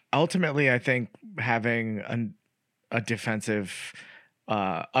ultimately, having a defensive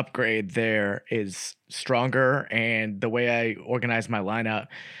upgrade there is stronger. And the way I organized my lineup,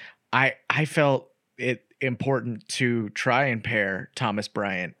 I felt it important to try and pair Thomas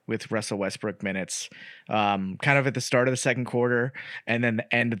Bryant with Russell Westbrook minutes, kind of at the start of the second quarter and then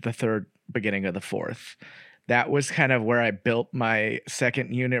the end of the third, beginning of the fourth. That was kind of where I built my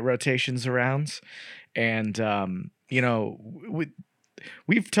second unit rotations around. And,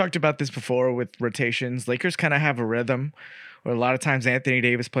 we've talked about this before with rotations. Lakers kind of have a rhythm where a lot of times Anthony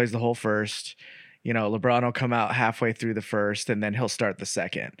Davis plays the whole first. LeBron will come out halfway through the first and then he'll start the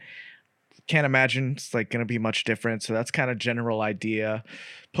second. can't imagine it's like going to be much different. So that's kind of general idea.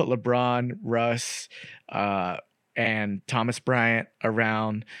 Put LeBron, Russ, and Thomas Bryant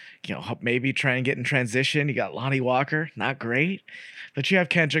around, maybe try and get in transition. You got Lonnie Walker, not great, but you have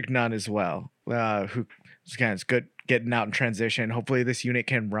Kendrick Nunn as well, who again is good getting out in transition. Hopefully this unit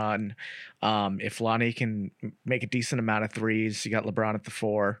can run. If Lonnie can make a decent amount of threes, you got LeBron at the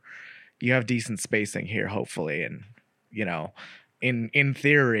 4. You have decent spacing here, hopefully, and in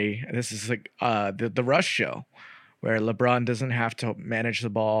theory, this is like the Russ show, where LeBron doesn't have to manage the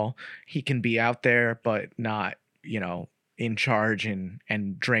ball. He can be out there, but not, in charge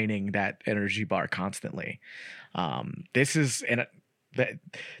and draining that energy bar constantly. This is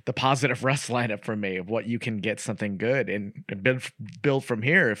the positive Russ lineup for me of what you can get something good and build from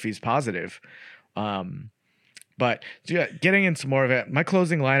here if he's positive. But yeah, getting into more of it, my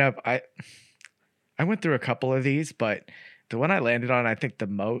closing lineup, I went through a couple of these, but the one I landed on, I think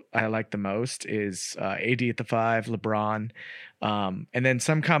I like the most is AD at the 5, LeBron, and then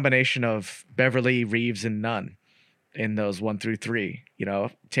some combination of Beverly, Reeves, and Nunn in those 1 through 3.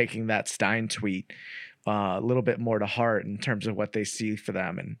 Taking that Stein tweet a little bit more to heart in terms of what they see for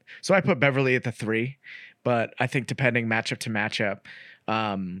them, and so I put Beverly at the 3. But I think depending matchup to matchup,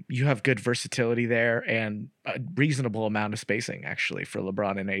 you have good versatility there and a reasonable amount of spacing actually for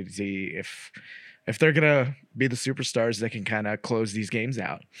LeBron and AD if they're gonna be the superstars that can kind of close these games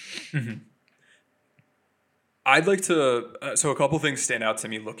out. Mm-hmm. I'd like to. So a couple things stand out to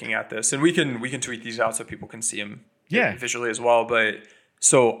me looking at this, and we can tweet these out so people can see them visually as well. But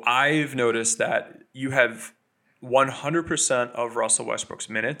so I've noticed that you have 100% of Russell Westbrook's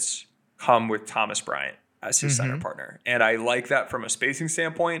minutes come with Thomas Bryant as his center partner, and I like that from a spacing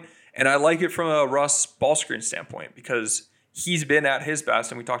standpoint, and I like it from a Russ ball screen standpoint because he's been at his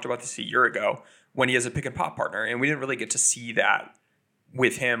best, and we talked about this a year ago when he has a pick and pop partner, and we didn't really get to see that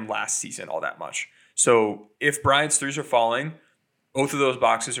with him last season all that much. So if Bryant's threes are falling, both of those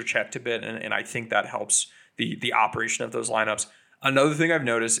boxes are checked a bit, and I think that helps the operation of those lineups. Another thing I've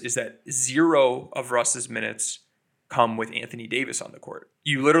noticed is that 0 of Russ's minutes come with Anthony Davis on the court.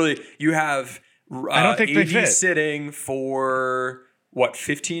 You have I don't think AD they fit. sitting for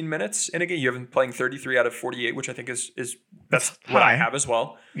 15 minutes in a game. You have him playing 33 out of 48, which I think is that's what I have as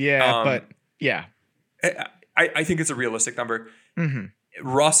well. Yeah, but yeah, I think it's a realistic number. Mm-hmm.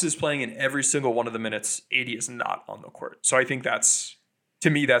 Russ is playing in every single one of the minutes. AD is not on the court. So I think that's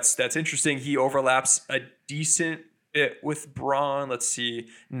interesting. He overlaps a decent bit with Braun. Let's see,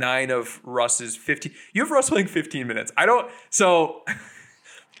 9 of Russ's 15. You have Russ playing 15 minutes. So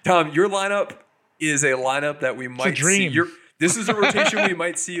Tom, your lineup is a lineup that we might see. This is a rotation we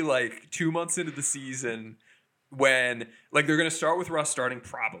might see like 2 months into the season when like they're going to start with Russ starting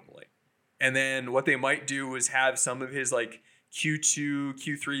probably. And then what they might do is have some of his like Q2,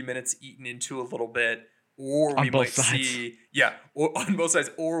 Q3 minutes eaten into a little bit, or we might see, on both sides,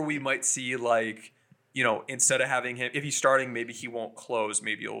 or we might see like, instead of having him, if he's starting, maybe he won't close.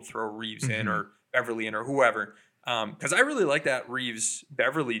 Maybe he'll throw Reeves in or Beverly in or whoever. Because I really like that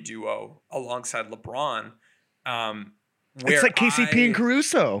Reeves-Beverly duo alongside LeBron. It's like KCP and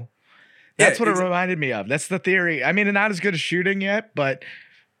Caruso. That's what it reminded me of. That's the theory. I mean, not as good as shooting yet, but...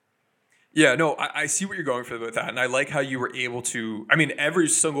 Yeah, no, I see what you're going for with that. And I like how you were able to... I mean, every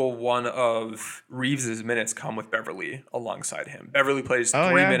single one of Reeves' minutes come with Beverly alongside him. Beverly plays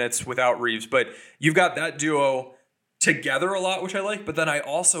 3 minutes without Reeves, but you've got that duo together a lot, which I like. But then I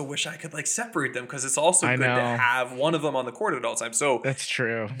also wish I could like separate them because it's also good to have one of them on the court at all times. So that's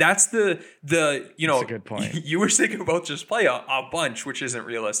true. That's the that's a good point. You wish they could both just play a bunch, which isn't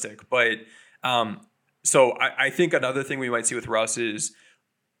realistic. But so I think another thing we might see with Russ is,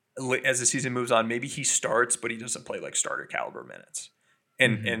 as the season moves on, maybe he starts, but he doesn't play like starter caliber minutes.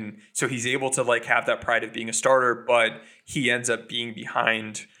 And so he's able to like have that pride of being a starter, but he ends up being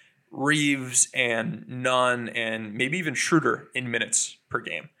behind Reeves and Nunn and maybe even Schroeder in minutes per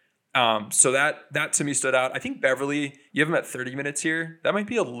game. So that to me stood out. I think Beverly, you have him at 30 minutes here. That might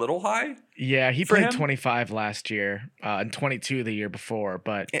be a little high. Yeah, he played 25 last year and 22 the year before.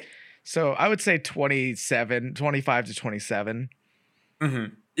 But so I would say 25 to 27.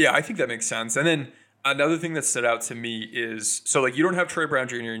 Mm-hmm. Yeah, I think that makes sense. And then another thing that stood out to me is, so like you don't have Troy Brown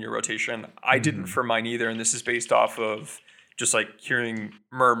Jr. in your rotation. I didn't for mine either. And this is based off of just like hearing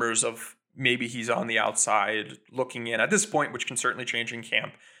murmurs of maybe he's on the outside looking in at this point, which can certainly change in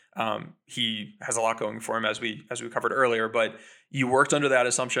camp. He has a lot going for him as we covered earlier, but you worked under that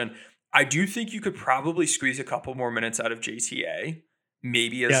assumption. I do think you could probably squeeze a couple more minutes out of JTA,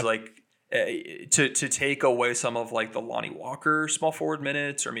 maybe as like to take away some of like the Lonnie Walker small forward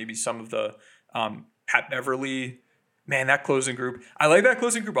minutes, or maybe some of the Pat Beverly man, that closing group. I like that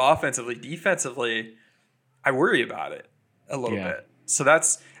closing group offensively. Defensively, I worry about it a little bit. So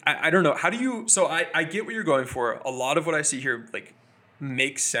that's, I don't know. How do you, so I get what you're going for. A lot of what I see here, like,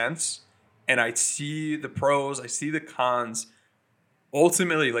 makes sense. And I see the pros, I see the cons.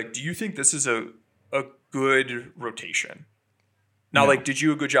 Ultimately, like, do you think this is a good rotation? Now, like, did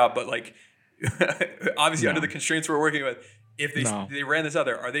you a good job? But, like, obviously under the constraints we're working with, if they ran this out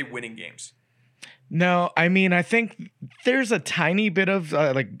there, are they winning games? No, I mean, I think there's a tiny bit of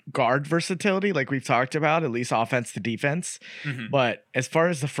like guard versatility, like we've talked about, at least offense to defense. But as far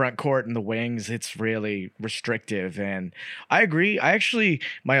as the front court and the wings, it's really restrictive. And I agree.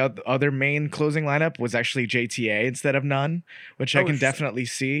 My other main closing lineup was actually JTA instead of Nunn, which I can definitely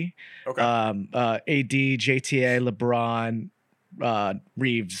see. Okay. AD, JTA, LeBron,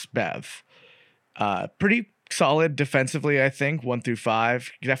 Reeves, Bev. Pretty solid defensively, I think, 1 through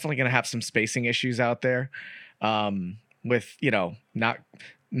 5. You're definitely going to have some spacing issues out there with,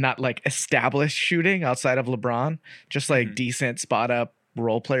 not like established shooting outside of LeBron, just like decent spot up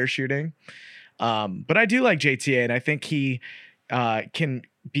role player shooting. But I do like JTA, and I think he can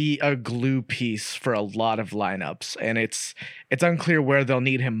be a glue piece for a lot of lineups. And it's unclear where they'll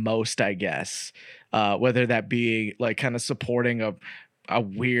need him most, I guess, whether that be like kind of supporting a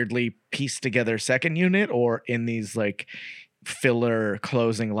weirdly pieced together second unit or in these like filler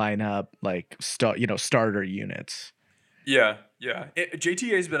closing lineup, like starter units. Yeah.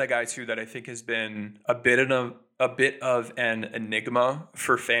 JTA has been a guy too that I think has been a bit of an enigma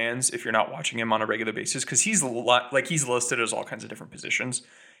for fans if you're not watching him on a regular basis, because he's listed as all kinds of different positions.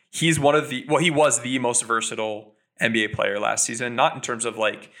 He's he was the most versatile NBA player last season, not in terms of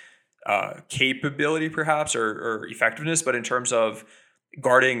like capability perhaps or effectiveness, but in terms of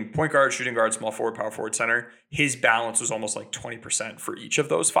guarding point guard, shooting guard, small forward, power forward, center. His balance was almost like 20% for each of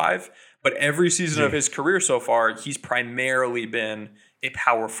those 5. But every season of his career so far, he's primarily been a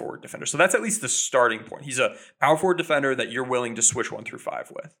power forward defender. So that's at least the starting point. He's a power forward defender that you're willing to switch 1 through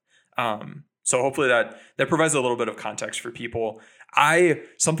 5 with. So hopefully that provides a little bit of context for people.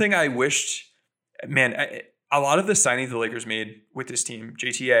 Something I wished, man, a lot of the signings the Lakers made with this team,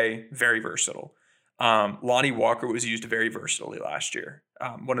 JTA, very versatile. Lonnie Walker was used very versatilely last year.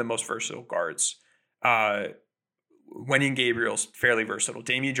 One of the most versatile guards. Wenyen Gabriel's fairly versatile.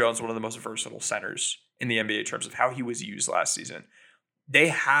 Damian Jones, one of the most versatile centers in the NBA in terms of how he was used last season. They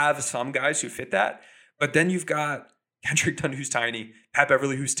have some guys who fit that, but then you've got Kendrick Nunn, who's tiny, Pat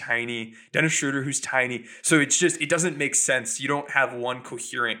Beverly, who's tiny, Dennis Schroeder, who's tiny. So it doesn't make sense. You don't have one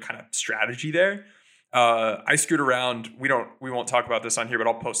coherent kind of strategy there. I screwed around. We won't talk about this on here, but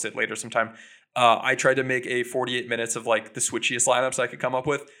I'll post it later sometime. I tried to make a 48 minutes of like the switchiest lineups I could come up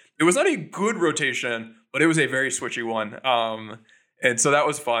with. It was not a good rotation, but it was a very switchy one. And so that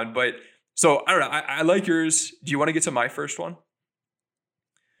was fun. But so I don't know. I like yours. Do you want to get to my first one?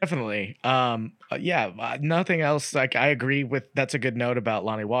 Definitely. Nothing else. Like I agree with, that's a good note about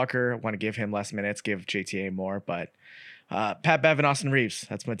Lonnie Walker. I want to give him less minutes, give JTA more, but Pat Bev and Austin Reeves,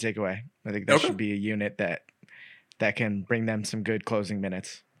 that's my takeaway. I think that should be a unit that can bring them some good closing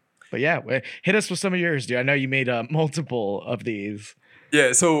minutes. But yeah, hit us with some of yours, dude. I know you made multiple of these.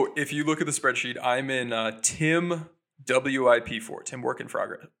 Yeah, so if you look at the spreadsheet, I'm in Tim WIP 4, Tim Work in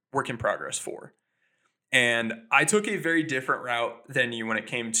Progress 4. And I took a very different route than you when it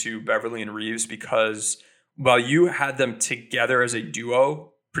came to Beverly and Reeves, because while you had them together as a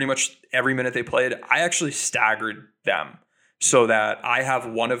duo, pretty much every minute they played, I actually staggered them so that I have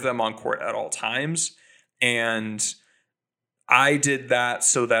one of them on court at all times. And I did that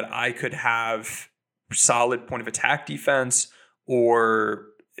so that I could have solid point of attack defense, or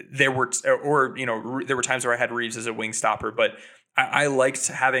there were times where I had Reeves as a wing stopper, but I liked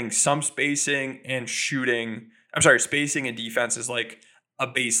having some spacing and shooting. I'm sorry, spacing and defense is like a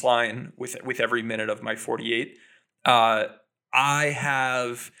baseline with every minute of my 48. I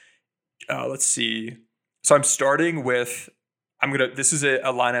have, let's see. So I'm starting with, this is a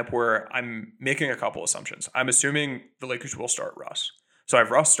lineup where I'm making a couple assumptions. I'm assuming the Lakers will start Russ. So I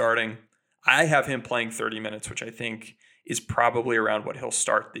have Russ starting. I have him playing 30 minutes, which I think is probably around what he'll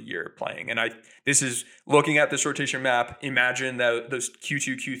start the year playing. And this is looking at this rotation map. Imagine that those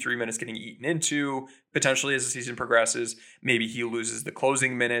Q2, Q3 minutes getting eaten into potentially as the season progresses. Maybe he loses the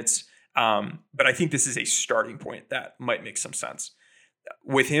closing minutes. But I think this is a starting point that might make some sense.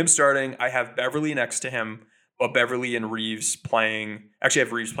 With him starting, I have Beverly next to him, but Beverly and Reeves playing. Actually, I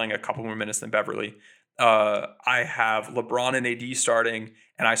have Reeves playing a couple more minutes than Beverly. I have LeBron and AD starting,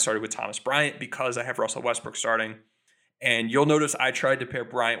 and I started with Thomas Bryant because I have Russell Westbrook starting. And you'll notice I tried to pair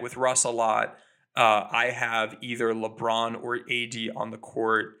Bryant with Russ a lot. I have either LeBron or AD on the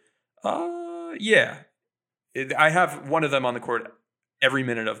court. I have one of them on the court every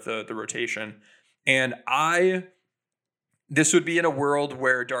minute of the rotation. And this would be in a world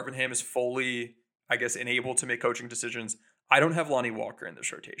where Darvin Ham is fully, I guess, enabled to make coaching decisions. I don't have Lonnie Walker in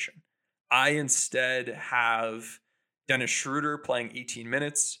this rotation. I instead have Dennis Schroeder playing 18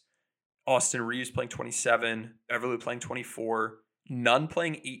 minutes, Austin Reeves playing 27, Beverly playing 24, Nunn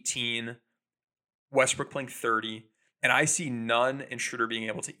playing 18, Westbrook playing 30, and I see Nunn and Schroeder being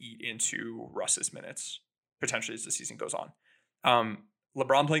able to eat into Russ's minutes, potentially as the season goes on.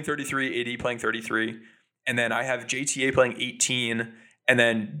 LeBron playing 33, AD playing 33, and then I have JTA playing 18, and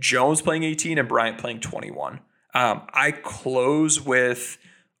then Jones playing 18, and Bryant playing 21. I close with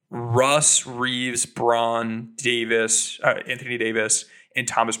Russ, Reeves, Braun, Davis, Anthony Davis, and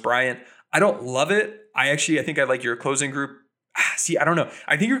Thomas Bryant. I don't love it. I think I like your closing group. See, I don't know.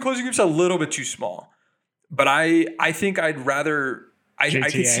 I think your closing group's a little bit too small, but I think I'd rather. I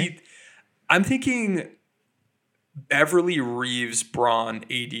can see. I'm thinking Beverly, Reeves, Braun,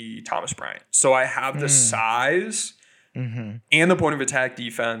 AD, Thomas Bryant. So I have the size and the point of attack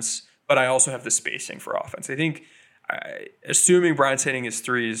defense, but I also have the spacing for offense. I think, assuming Bryant's hitting his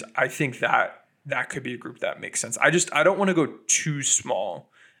threes, I think that could be a group that makes sense. I don't want to go too small,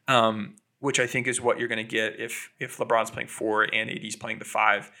 which I think is what you're going to get if LeBron's playing 4 and AD's playing the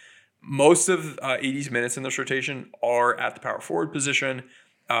 5. Most of AD's minutes in this rotation are at the power forward position.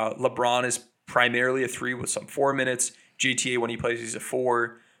 LeBron is primarily a 3 with some 4 minutes. JTA, when he plays, he's a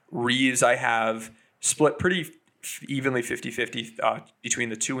 4. Reeves, I have split pretty evenly 50-50 between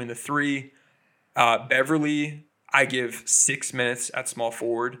the 2 and the 3. Beverly, I give 6 minutes at small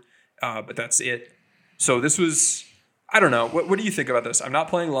forward, but that's it. So this was, I don't know. What do you think about this? I'm not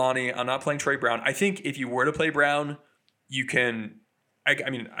playing Lonnie. I'm not playing Trey Brown. I think if you were to play Brown, you can, I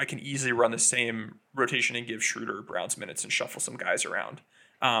can easily run the same rotation and give Schroeder Brown's minutes and shuffle some guys around.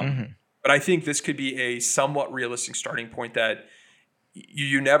 But I think this could be a somewhat realistic starting point that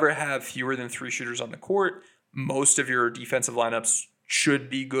you never have fewer than 3 shooters on the court. Most of your defensive lineups should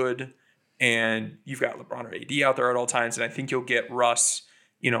be good, and you've got LeBron or AD out there at all times. And I think you'll get Russ,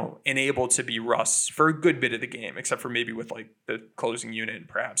 enabled to be Russ for a good bit of the game, except for maybe with like the closing unit and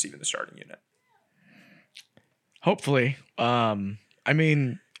perhaps even the starting unit. Hopefully.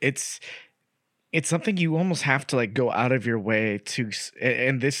 It's something you almost have to like go out of your way to,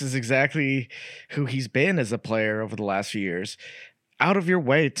 and this is exactly who he's been as a player over the last few years, out of your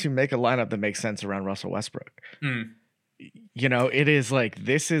way to make a lineup that makes sense around Russell Westbrook. It is like,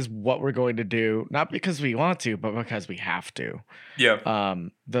 this is what we're going to do, not because we want to, but because we have to. Yeah.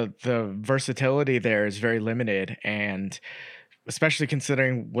 The versatility there is very limited, and especially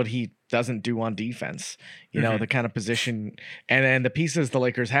considering what he doesn't do on defense, the kind of position and then the pieces the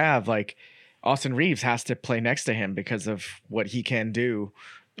Lakers have, like Austin Reeves has to play next to him because of what he can do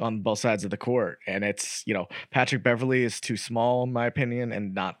on both sides of the court. And it's, Patrick Beverly is too small, in my opinion,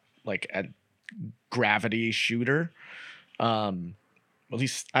 and not like a gravity shooter. At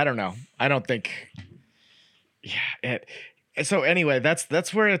least, I don't know. I don't think, so anyway,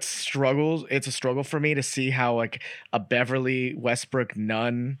 that's where it struggles. It's a struggle for me to see how like a Beverly, Westbrook,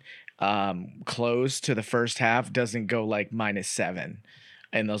 Nunn close to the first half doesn't go like -7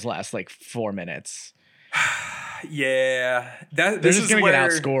 in those last like 4 minutes. Yeah, they're just gonna get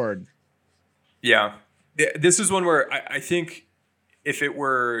outscored. Yeah, this is one where I think if it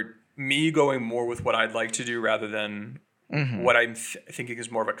were me going more with what I'd like to do rather than what I'm thinking is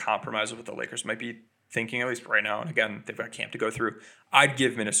more of a compromise of what the Lakers might be thinking, at least right now, and again, they've got camp to go through, I'd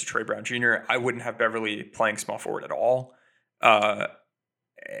give minutes to Trey Brown Jr. I wouldn't have Beverly playing small forward at all.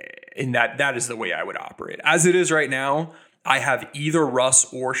 And that is the way I would operate. As it is right now, I have either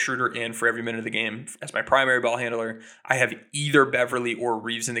Russ or Schroeder in for every minute of the game as my primary ball handler. I have either Beverly or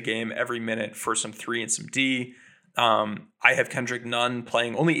Reeves in the game every minute for some 3 and some D. I have Kendrick Nunn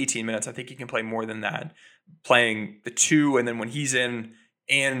playing only 18 minutes. I think he can play more than that, playing the 2, and then when he's in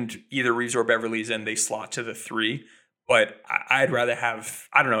and either Reeves or Beverly's in, they slot to the 3. But I'd rather have,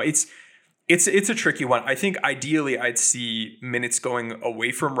 I don't know, it's a tricky one. I think ideally I'd see minutes going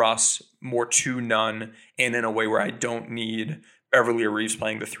away from Russ, more to Nunn, and in a way where I don't need Beverly or Reeves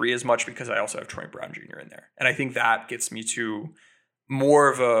playing the 3 as much because I also have Troy Brown Jr. in there. And I think that gets me to more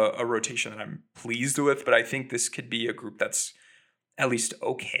of a rotation that I'm pleased with. But I think this could be a group that's at least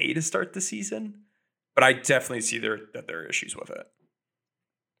okay to start the season. But I definitely see that there are issues with it.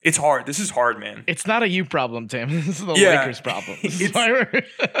 It's hard. This is hard, man. It's not a you problem, Tim. This is the Lakers problem.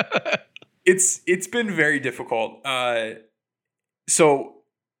 It's been very difficult. So,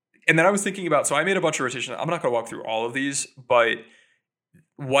 and then I was thinking about, so I made a bunch of rotations. I'm not going to walk through all of these, but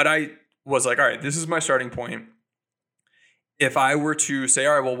what I was like, all right, this is my starting point. If I were to say,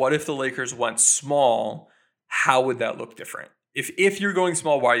 all right, well, what if the Lakers went small? how would that look different? If you're going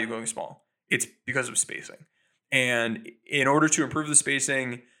small, why are you going small? It's because of spacing. And in order to improve the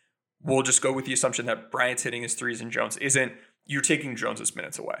spacing, we'll just go with the assumption that Bryant's hitting his threes and Jones isn't. You're taking Jones's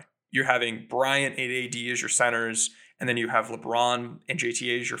minutes away. You're having Bryant and AD as your centers, and then you have LeBron and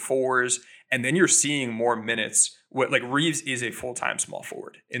JTA as your fours, and then you're seeing more minutes. Like Reeves is a full-time small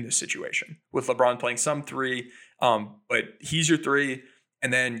forward in this situation, with LeBron playing some three, but he's your three,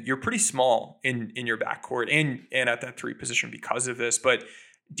 and then you're pretty small in your backcourt and at that three position because of this. But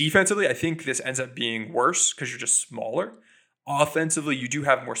defensively, I think this ends up being worse because you're just smaller. Offensively, you do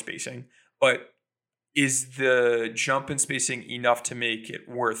have more spacing, but is the jump in spacing enough to make it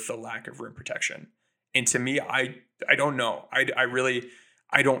worth the lack of rim protection? And to me, I don't know. I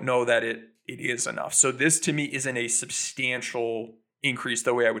don't know that it is enough. So this to me isn't a substantial increase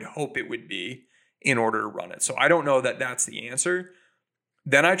the way I would hope it would be in order to run it. So I don't know that that's the answer.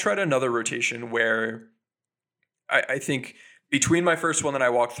 Then I tried another rotation where I think between my first one that I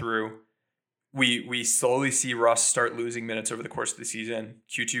walked through, we slowly see Russ start losing minutes over the course of the season.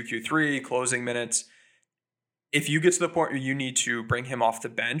 Q2, Q3, closing minutes. If you get to the point where you need to bring him off the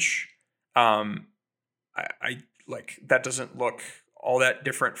bench, I like that doesn't look all that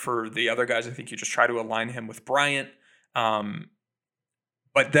different for the other guys. I think you just try to align him with Bryant.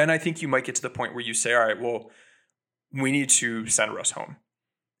 But then I think you might get to the point where you say, all right, well, we need to send Russ home.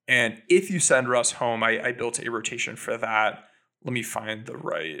 And if you send Russ home, I built a rotation for that. Let me find the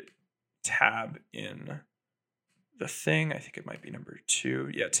right tab in the thing. I think it might be number 2.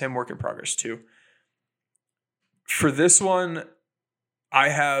 Yeah, Tim, work in progress 2. For this one,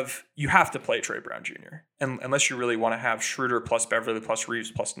 you have to play Trey Brown Jr. And unless you really want to have Schroeder plus Beverly plus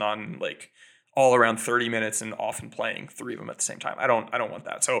Reeves plus Nunn, like all around 30 minutes and often playing 3 of them at the same time. I don't want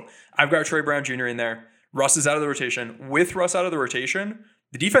that. So I've got Trey Brown Jr. in there. Russ is out of the rotation. With Russ out of the rotation,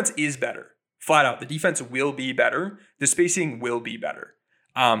 the defense is better. Flat out, the defense will be better. The spacing will be better.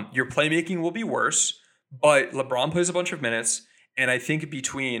 Your playmaking will be worse, but LeBron plays a bunch of minutes. And I think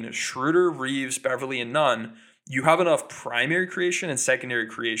between Schroeder, Reeves, Beverly, and Nunn, you have enough primary creation and secondary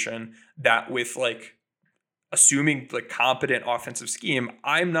creation that with like assuming like competent offensive scheme,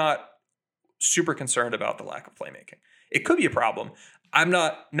 I'm not super concerned about the lack of playmaking. It could be a problem. I'm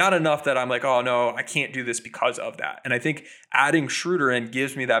not enough that I'm like, oh no, I can't do this because of that. And I think adding Schroeder in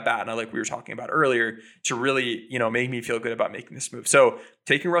gives me that bat, and like we were talking about earlier, to really, make me feel good about making this move. So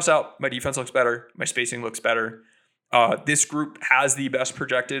taking Russ out, my defense looks better, my spacing looks better. This group has the best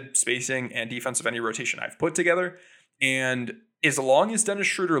projected spacing and defense of any rotation I've put together. And as long as Dennis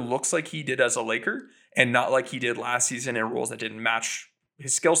Schroeder looks like he did as a Laker and not like he did last season in roles that didn't match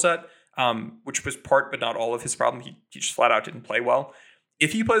his skill set, which was part but not all of his problem. He just flat out didn't play well.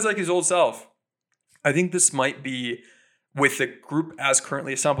 If he plays like his old self, I think this might be, with the group as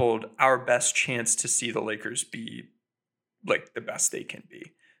currently assembled, our best chance to see the Lakers be like the best they can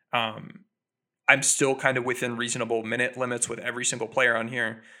be. I'm still kind of within reasonable minute limits with every single player on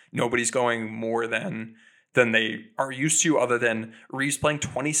here. Nobody's going more than they are used to, other than Reeves playing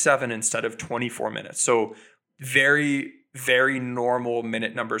 27 instead of 24 minutes. So very, very normal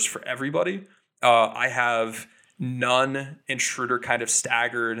minute numbers for everybody. I have Nunn and Schroeder kind of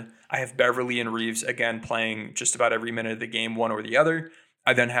staggered. I have Beverly and Reeves, again, playing just about every minute of the game, one or the other.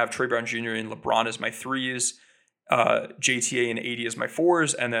 I then have Trey Brown Jr. and LeBron as my threes, JTA and AD as my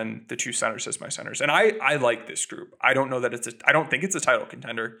fours, and then the 2 centers as my centers. And I like this group. I don't think it's a title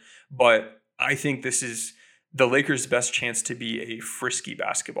contender, but I think this is the Lakers' best chance to be a frisky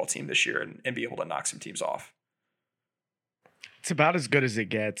basketball team this year and be able to knock some teams off. It's about as good as it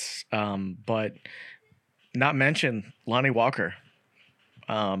gets, but not mention Lonnie Walker.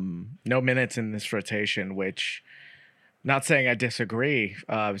 No minutes in this rotation, which, not saying I disagree,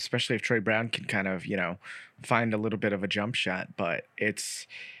 especially if Trey Brown can kind of, find a little bit of a jump shot, but it's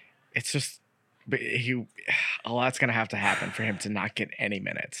just a lot's going to have to happen for him to not get any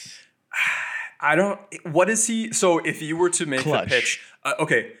minutes. What is he? So if you were to make Clutch. the pitch,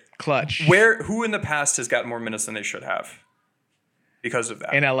 okay. Clutch. Who in the past has gotten more minutes than they should have because of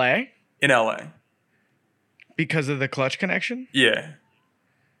that? In LA? In LA. Because of the clutch connection? Yeah.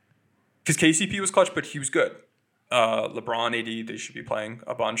 Because KCP was clutch, but he was good. LeBron, AD, they should be playing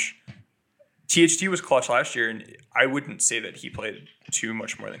a bunch. THT was clutch last year, and I wouldn't say that he played too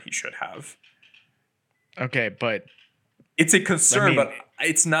much more than he should have. Okay, but it's a concern, but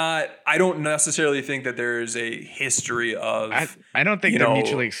it's not. I don't necessarily think that there's a history of. I don't think they're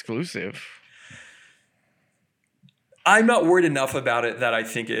mutually exclusive. I'm not worried enough about it that I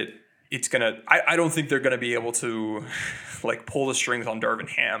think it's gonna. I don't think they're gonna be able to like pull the strings on Darvin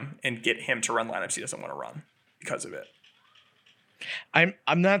Ham and get him to run lineups he doesn't want to run because of it.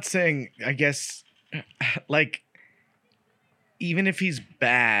 I'm not saying, I guess like, even if he's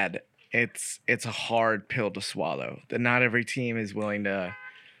bad, it's a hard pill to swallow. That not every team is willing to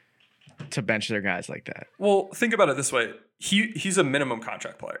bench their guys like that. Well, think about it this way: he's a minimum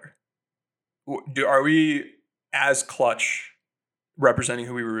contract player. Are we, as Clutch, representing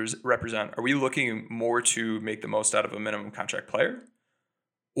who we represent? Are we looking more to make the most out of a minimum contract player,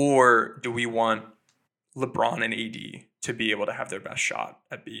 or do we want LeBron and AD to be able to have their best shot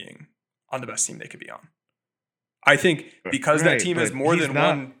at being on the best team they could be on? I think because that team has more than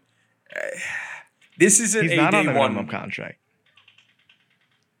one. This isn't he's a not day on the one minimum contract.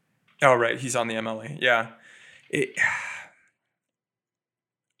 Oh, right. He's on the MLE. Yeah.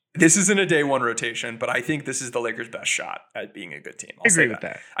 This isn't a day one rotation, but I think this is the Lakers' best shot at being a good team. I agree with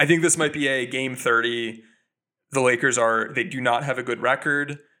that. I think this might be a game 30. The Lakers they do not have a good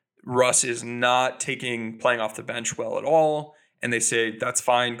record. Russ is not playing off the bench well at all. And they say, that's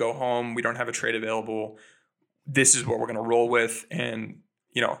fine, go home. We don't have a trade available. This is what we're going to roll with. And,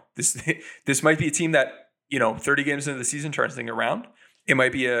 this might be a team that, 30 games into the season turns things around. It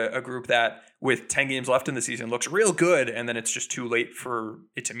might be a group that with 10 games left in the season looks real good, and then it's just too late for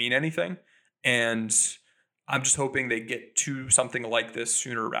it to mean anything. And I'm just hoping they get to something like this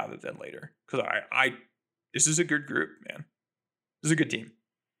sooner rather than later. Because this is a good group, man. This is a good team.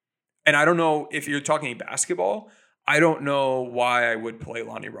 And I don't know if you're talking basketball, I don't know why I would play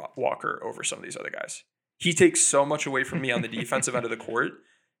Lonnie Walker over some of these other guys. He takes so much away from me on the defensive end of the court.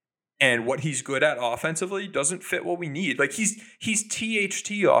 And what he's good at offensively doesn't fit what we need. Like he's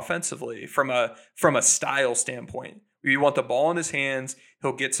THT offensively from a style standpoint. We want the ball in his hands.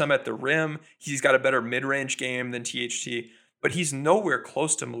 He'll get some at the rim. He's got a better mid-range game than THT, but he's nowhere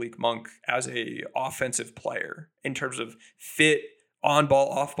close to Malik Monk as a offensive player in terms of fit, on-ball,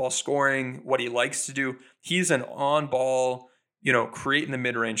 off-ball scoring, what he likes to do. He's an on-ball, create in the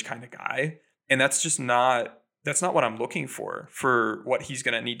mid-range kind of guy, and that's just not. That's not what I'm looking for what he's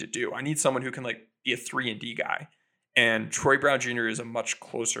going to need to do. I need someone who can be a 3-and-D guy. And Troy Brown Jr. is a much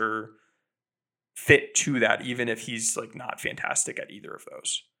closer fit to that, even if he's not fantastic at either of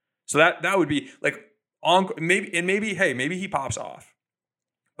those. So that would be maybe he pops off,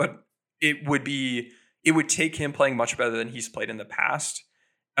 but it would take him playing much better than he's played in the past.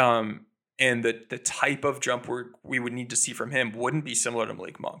 And the type of jump we would need to see from him wouldn't be similar to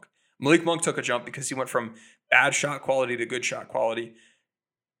Malik Monk. Malik Monk took a jump because he went from bad shot quality to good shot quality.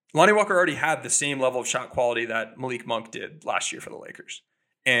 Lonnie Walker already had the same level of shot quality that Malik Monk did last year for the Lakers.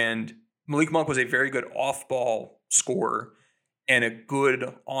 And Malik Monk was a very good off-ball scorer and a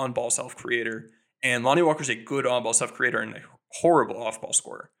good on-ball self-creator. And Lonnie Walker's a good on-ball self-creator and a horrible off-ball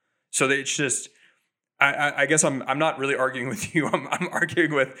scorer. So it's just, I guess I'm not really arguing with you. I'm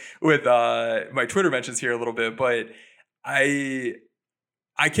arguing with my Twitter mentions here a little bit, but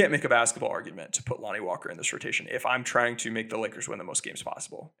I can't make a basketball argument to put Lonnie Walker in this rotation if I'm trying to make the Lakers win the most games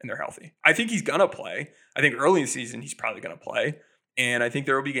possible and they're healthy. I think he's going to play. I think early in the season, he's probably going to play. And I think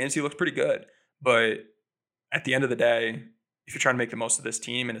there will be games he looks pretty good. But at the end of the day, if you're trying to make the most of this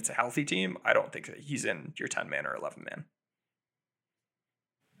team and it's a healthy team, I don't think that he's in your 10-man or 11-man.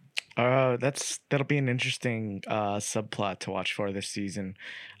 That'll be an interesting subplot to watch for this season.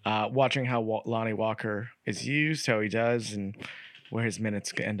 Watching how Lonnie Walker is used, how he does, and where his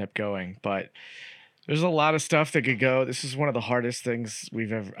minutes end up going. But there's a lot of stuff that could go. This is one of the hardest things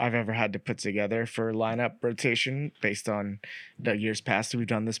I've ever had to put together for lineup rotation based on the years past. We've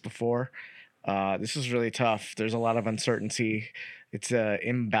done this before. This is really tough. There's a lot of uncertainty. It's a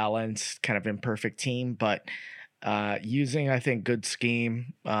imbalanced, kind of imperfect team, but using, I think, good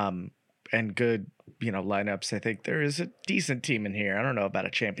scheme and good, lineups, I think there is a decent team in here. I don't know about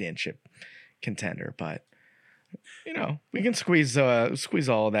a championship contender, but we can squeeze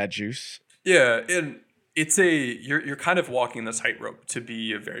all of that juice. Yeah, and it's you're kind of walking the tightrope to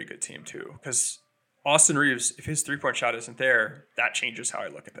be a very good team too, because Austin Reeves, if his 3-point shot isn't there, that changes how I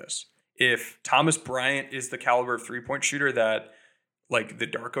look at this. If Thomas Bryant is the caliber of 3-point shooter that the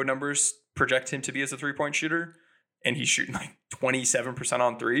Darko numbers project him to be as a 3-point shooter, and he's shooting 27%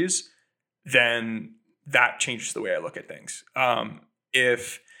 on threes, then that changes the way I look at things.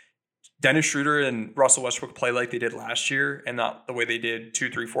 If Dennis Schroeder and Russell Westbrook play like they did last year and not the way they did 2,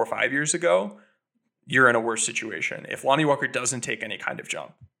 3, 4, 5 years ago, you're in a worse situation. If Lonnie Walker doesn't take any kind of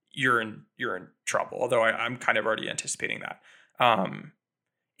jump, you're in trouble. Although I'm kind of already anticipating that.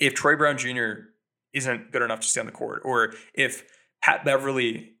 If Troy Brown Jr. isn't good enough to stay on the court, or if Pat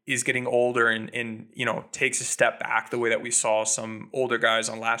Beverly is getting older and takes a step back the way that we saw some older guys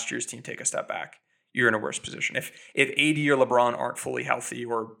on last year's team take a step back, you're in a worse position. If AD or LeBron aren't fully healthy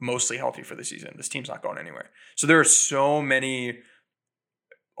or mostly healthy for the season, this team's not going anywhere. So there are so many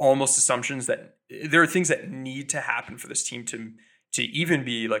almost assumptions that there are things that need to happen for this team to even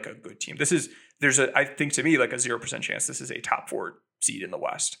be like a good team. I think to me like a 0% chance this is a top 4 seed in the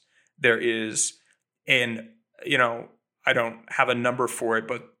West. There is, and I don't have a number for it,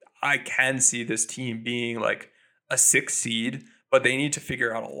 but I can see this team being like a 6 seed, but they need to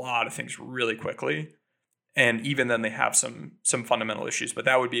figure out a lot of things really quickly. And even then they have some fundamental issues, but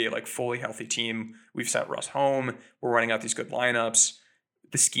that would be a like fully healthy team. We've sent Russ home. We're running out these good lineups.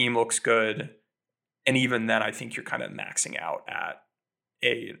 The scheme looks good. And even then I think you're kind of maxing out at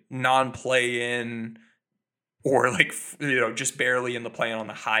a non-play-in or like, just barely in the play-in on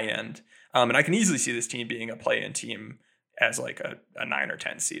the high end. And I can easily see this team being a play-in team as like a 9 or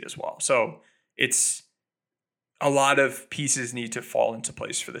 10 seed as well. So it's a lot of pieces need to fall into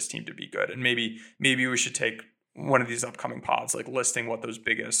place for this team to be good. And maybe we should take one of these upcoming pods, like listing what those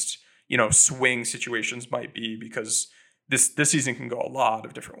biggest, swing situations might be, because this season can go a lot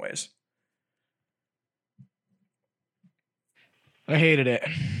of different ways. I hated it.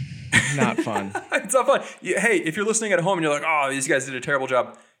 Not fun. It's not fun. Hey, if you're listening at home and you're like, oh, these guys did a terrible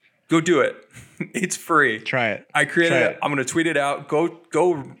job, go do it. It's free. Try it. I created it. I'm going to tweet it out.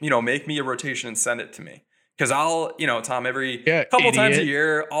 Go, make me a rotation and send it to me. Because I'll, Tom, every couple times a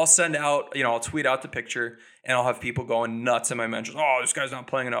year, I'll send out, I'll tweet out the picture and I'll have people going nuts in my mentions. Oh, this guy's not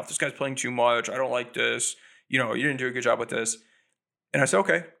playing enough. This guy's playing too much. I don't like this. You didn't do a good job with this. And I say,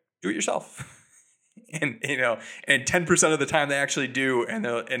 okay, do it yourself. And 10% of the time they actually do,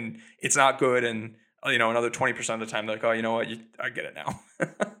 and it's not good. And another 20% of the time they're like, oh, you know what, I get it now.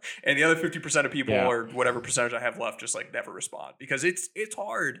 And the other 50% of people or whatever percentage I have left just like never respond, because it's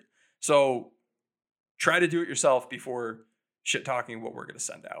hard. So try to do it yourself before shit talking what we're going to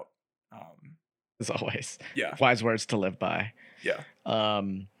send out. As always, yeah, wise words to live by. Yeah.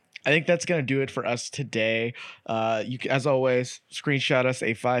 I think that's going to do it for us today. You can, as always, screenshot us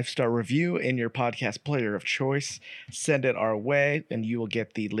a 5-star review in your podcast player of choice. Send it our way, and you will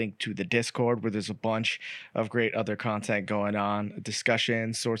get the link to the Discord, where there's a bunch of great other content going on.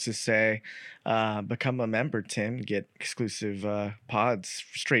 Discussions, sources say. Become a member, Tim. Get exclusive pods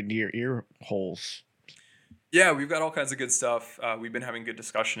straight into your ear holes. Yeah, we've got all kinds of good stuff. We've been having good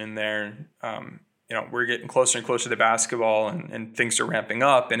discussion in there. We're getting closer and closer to basketball, and things are ramping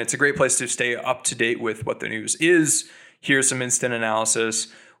up. And it's a great place to stay up to date with what the news is. Here's some instant analysis.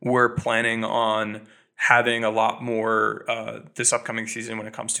 We're planning on having a lot more this upcoming season when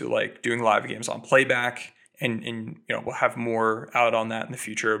it comes to like doing live games on playback. And we'll have more out on that in the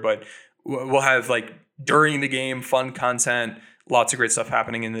future. But we'll have like during the game fun content. Lots of great stuff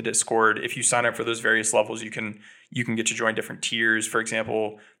happening in the Discord. If you sign up for those various levels, you can get to join different tiers. For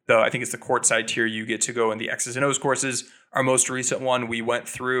example, I think it's the courtside tier. You get to go in the X's and O's courses. Our most recent one we went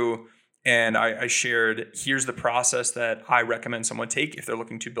through, and I shared, here's the process that I recommend someone take if they're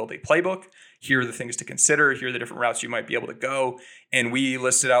looking to build a playbook. Here are the things to consider. Here are the different routes you might be able to go. And we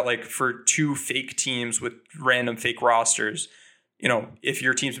listed out like for 2 fake teams with random fake rosters, if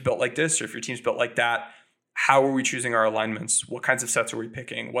your team's built like this or if your team's built like that, how are we choosing our alignments? What kinds of sets are we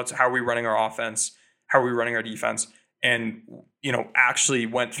picking? How are we running our offense? How are we running our defense? And, actually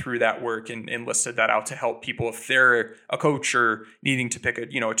went through that work and listed that out to help people if they're a coach or needing to pick a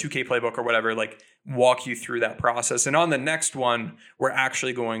 2K playbook or whatever, like walk you through that process. And on the next one, we're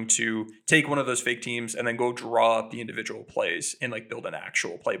actually going to take one of those fake teams and then go draw up the individual plays and like build an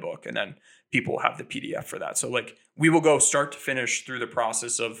actual playbook. And then people will have the PDF for that. So like we will go start to finish through the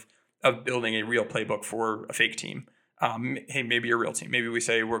process of building a real playbook for a fake team. Hey, maybe a real team. Maybe we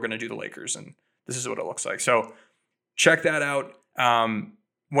say we're going to do the Lakers and this is what it looks like. So check that out.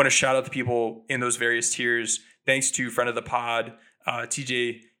 Want to shout out the people in those various tiers. Thanks to friend of the pod,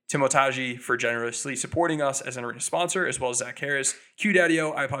 TJ Timotaji, for generously supporting us as an arena sponsor, as well as Zach Harris, Q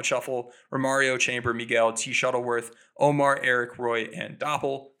Daddio, iPod Shuffle, Romario Chamber, Miguel T. Shuttleworth, Omar, Eric, Roy, and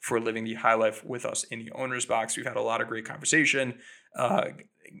Doppel for living the high life with us in the owner's box. We've had a lot of great conversation.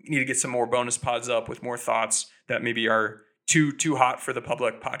 Need to get some more bonus pods up with more thoughts that maybe are too hot for the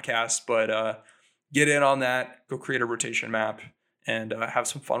public podcast, but get in on that. Go create a rotation map and have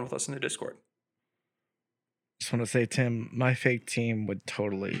some fun with us in the Discord. Just want to say, Tim, my fake team would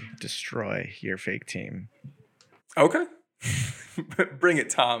totally destroy your fake team. Okay. Bring it,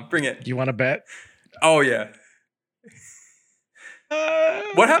 Tom. Bring it. You want to bet? Oh, yeah.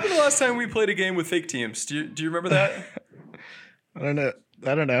 What happened the last time we played a game with fake teams? Do you remember that?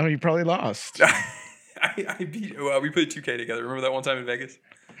 I don't know. You probably lost. I beat. We played 2K together. Remember that one time in Vegas?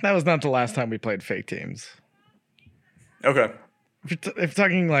 That was not the last time we played fake teams. Okay. If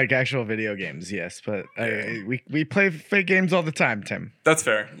talking like actual video games, yes, but we play fake games all the time, Tim. That's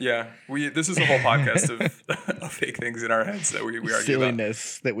fair. Yeah, this is a whole podcast of fake things in our heads that we argue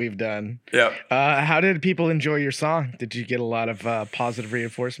silliness that we've done. Yeah. How did people enjoy your song? Did you get a lot of positive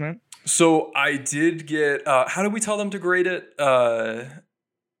reinforcement? So I did get. How did we tell them to grade it? Well,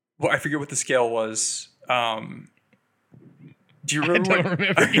 I forget what the scale was. Do you remember? I don't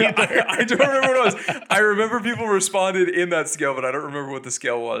remember either. I don't remember what it was. I remember people responded in that scale, but I don't remember what the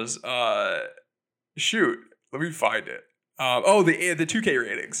scale was. Shoot, let me find it. The 2K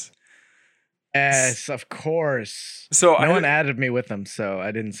ratings. Yes, of course. So no one added me with them, so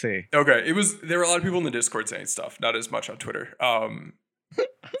I didn't see. Okay, there were a lot of people in the Discord saying stuff, not as much on Twitter.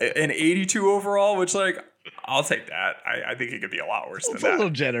 An 82 overall, which like I'll take that. I think it could be a lot worse than that. A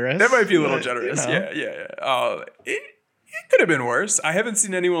little generous. That might be a little generous. You know. Yeah. It could have been worse. I haven't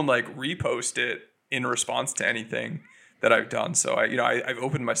seen anyone like repost it in response to anything that I've done. So I've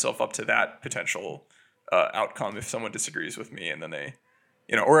opened myself up to that potential outcome if someone disagrees with me, and then they,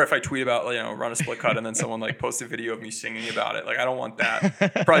 or if I tweet about run a split cut and then someone like posts a video of me singing about it. Like I don't want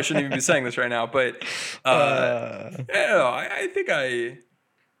that. Probably shouldn't even be saying this right now, but I think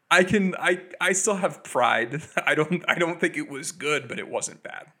I still have pride. I don't think it was good, but it wasn't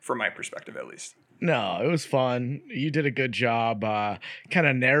bad from my perspective, at least. No, it was fun. You did a good job kind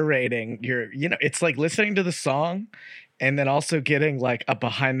of narrating it's like listening to the song and then also getting like a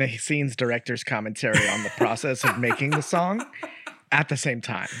behind the scenes director's commentary on the process of making the song at the same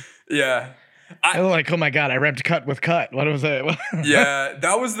time. Yeah. I was like, oh my God, I repped cut with cut. What was it? Yeah,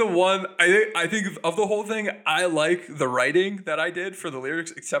 that was the one. I think of the whole thing, I like the writing that I did for the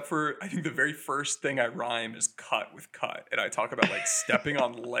lyrics, except for I think the very first thing I rhyme is cut with cut. And I talk about like stepping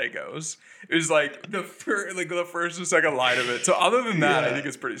on Legos. It was like the first or second line of it. So other than that, I think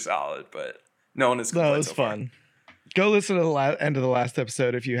it's pretty solid, but no one is complained. No, it was fun. Go listen to the end of the last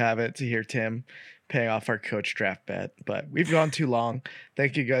episode if you haven't to hear Tim paying off our coach draft bet, but we've gone too long.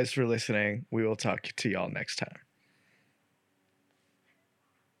 Thank you guys for listening. We will talk to y'all next time.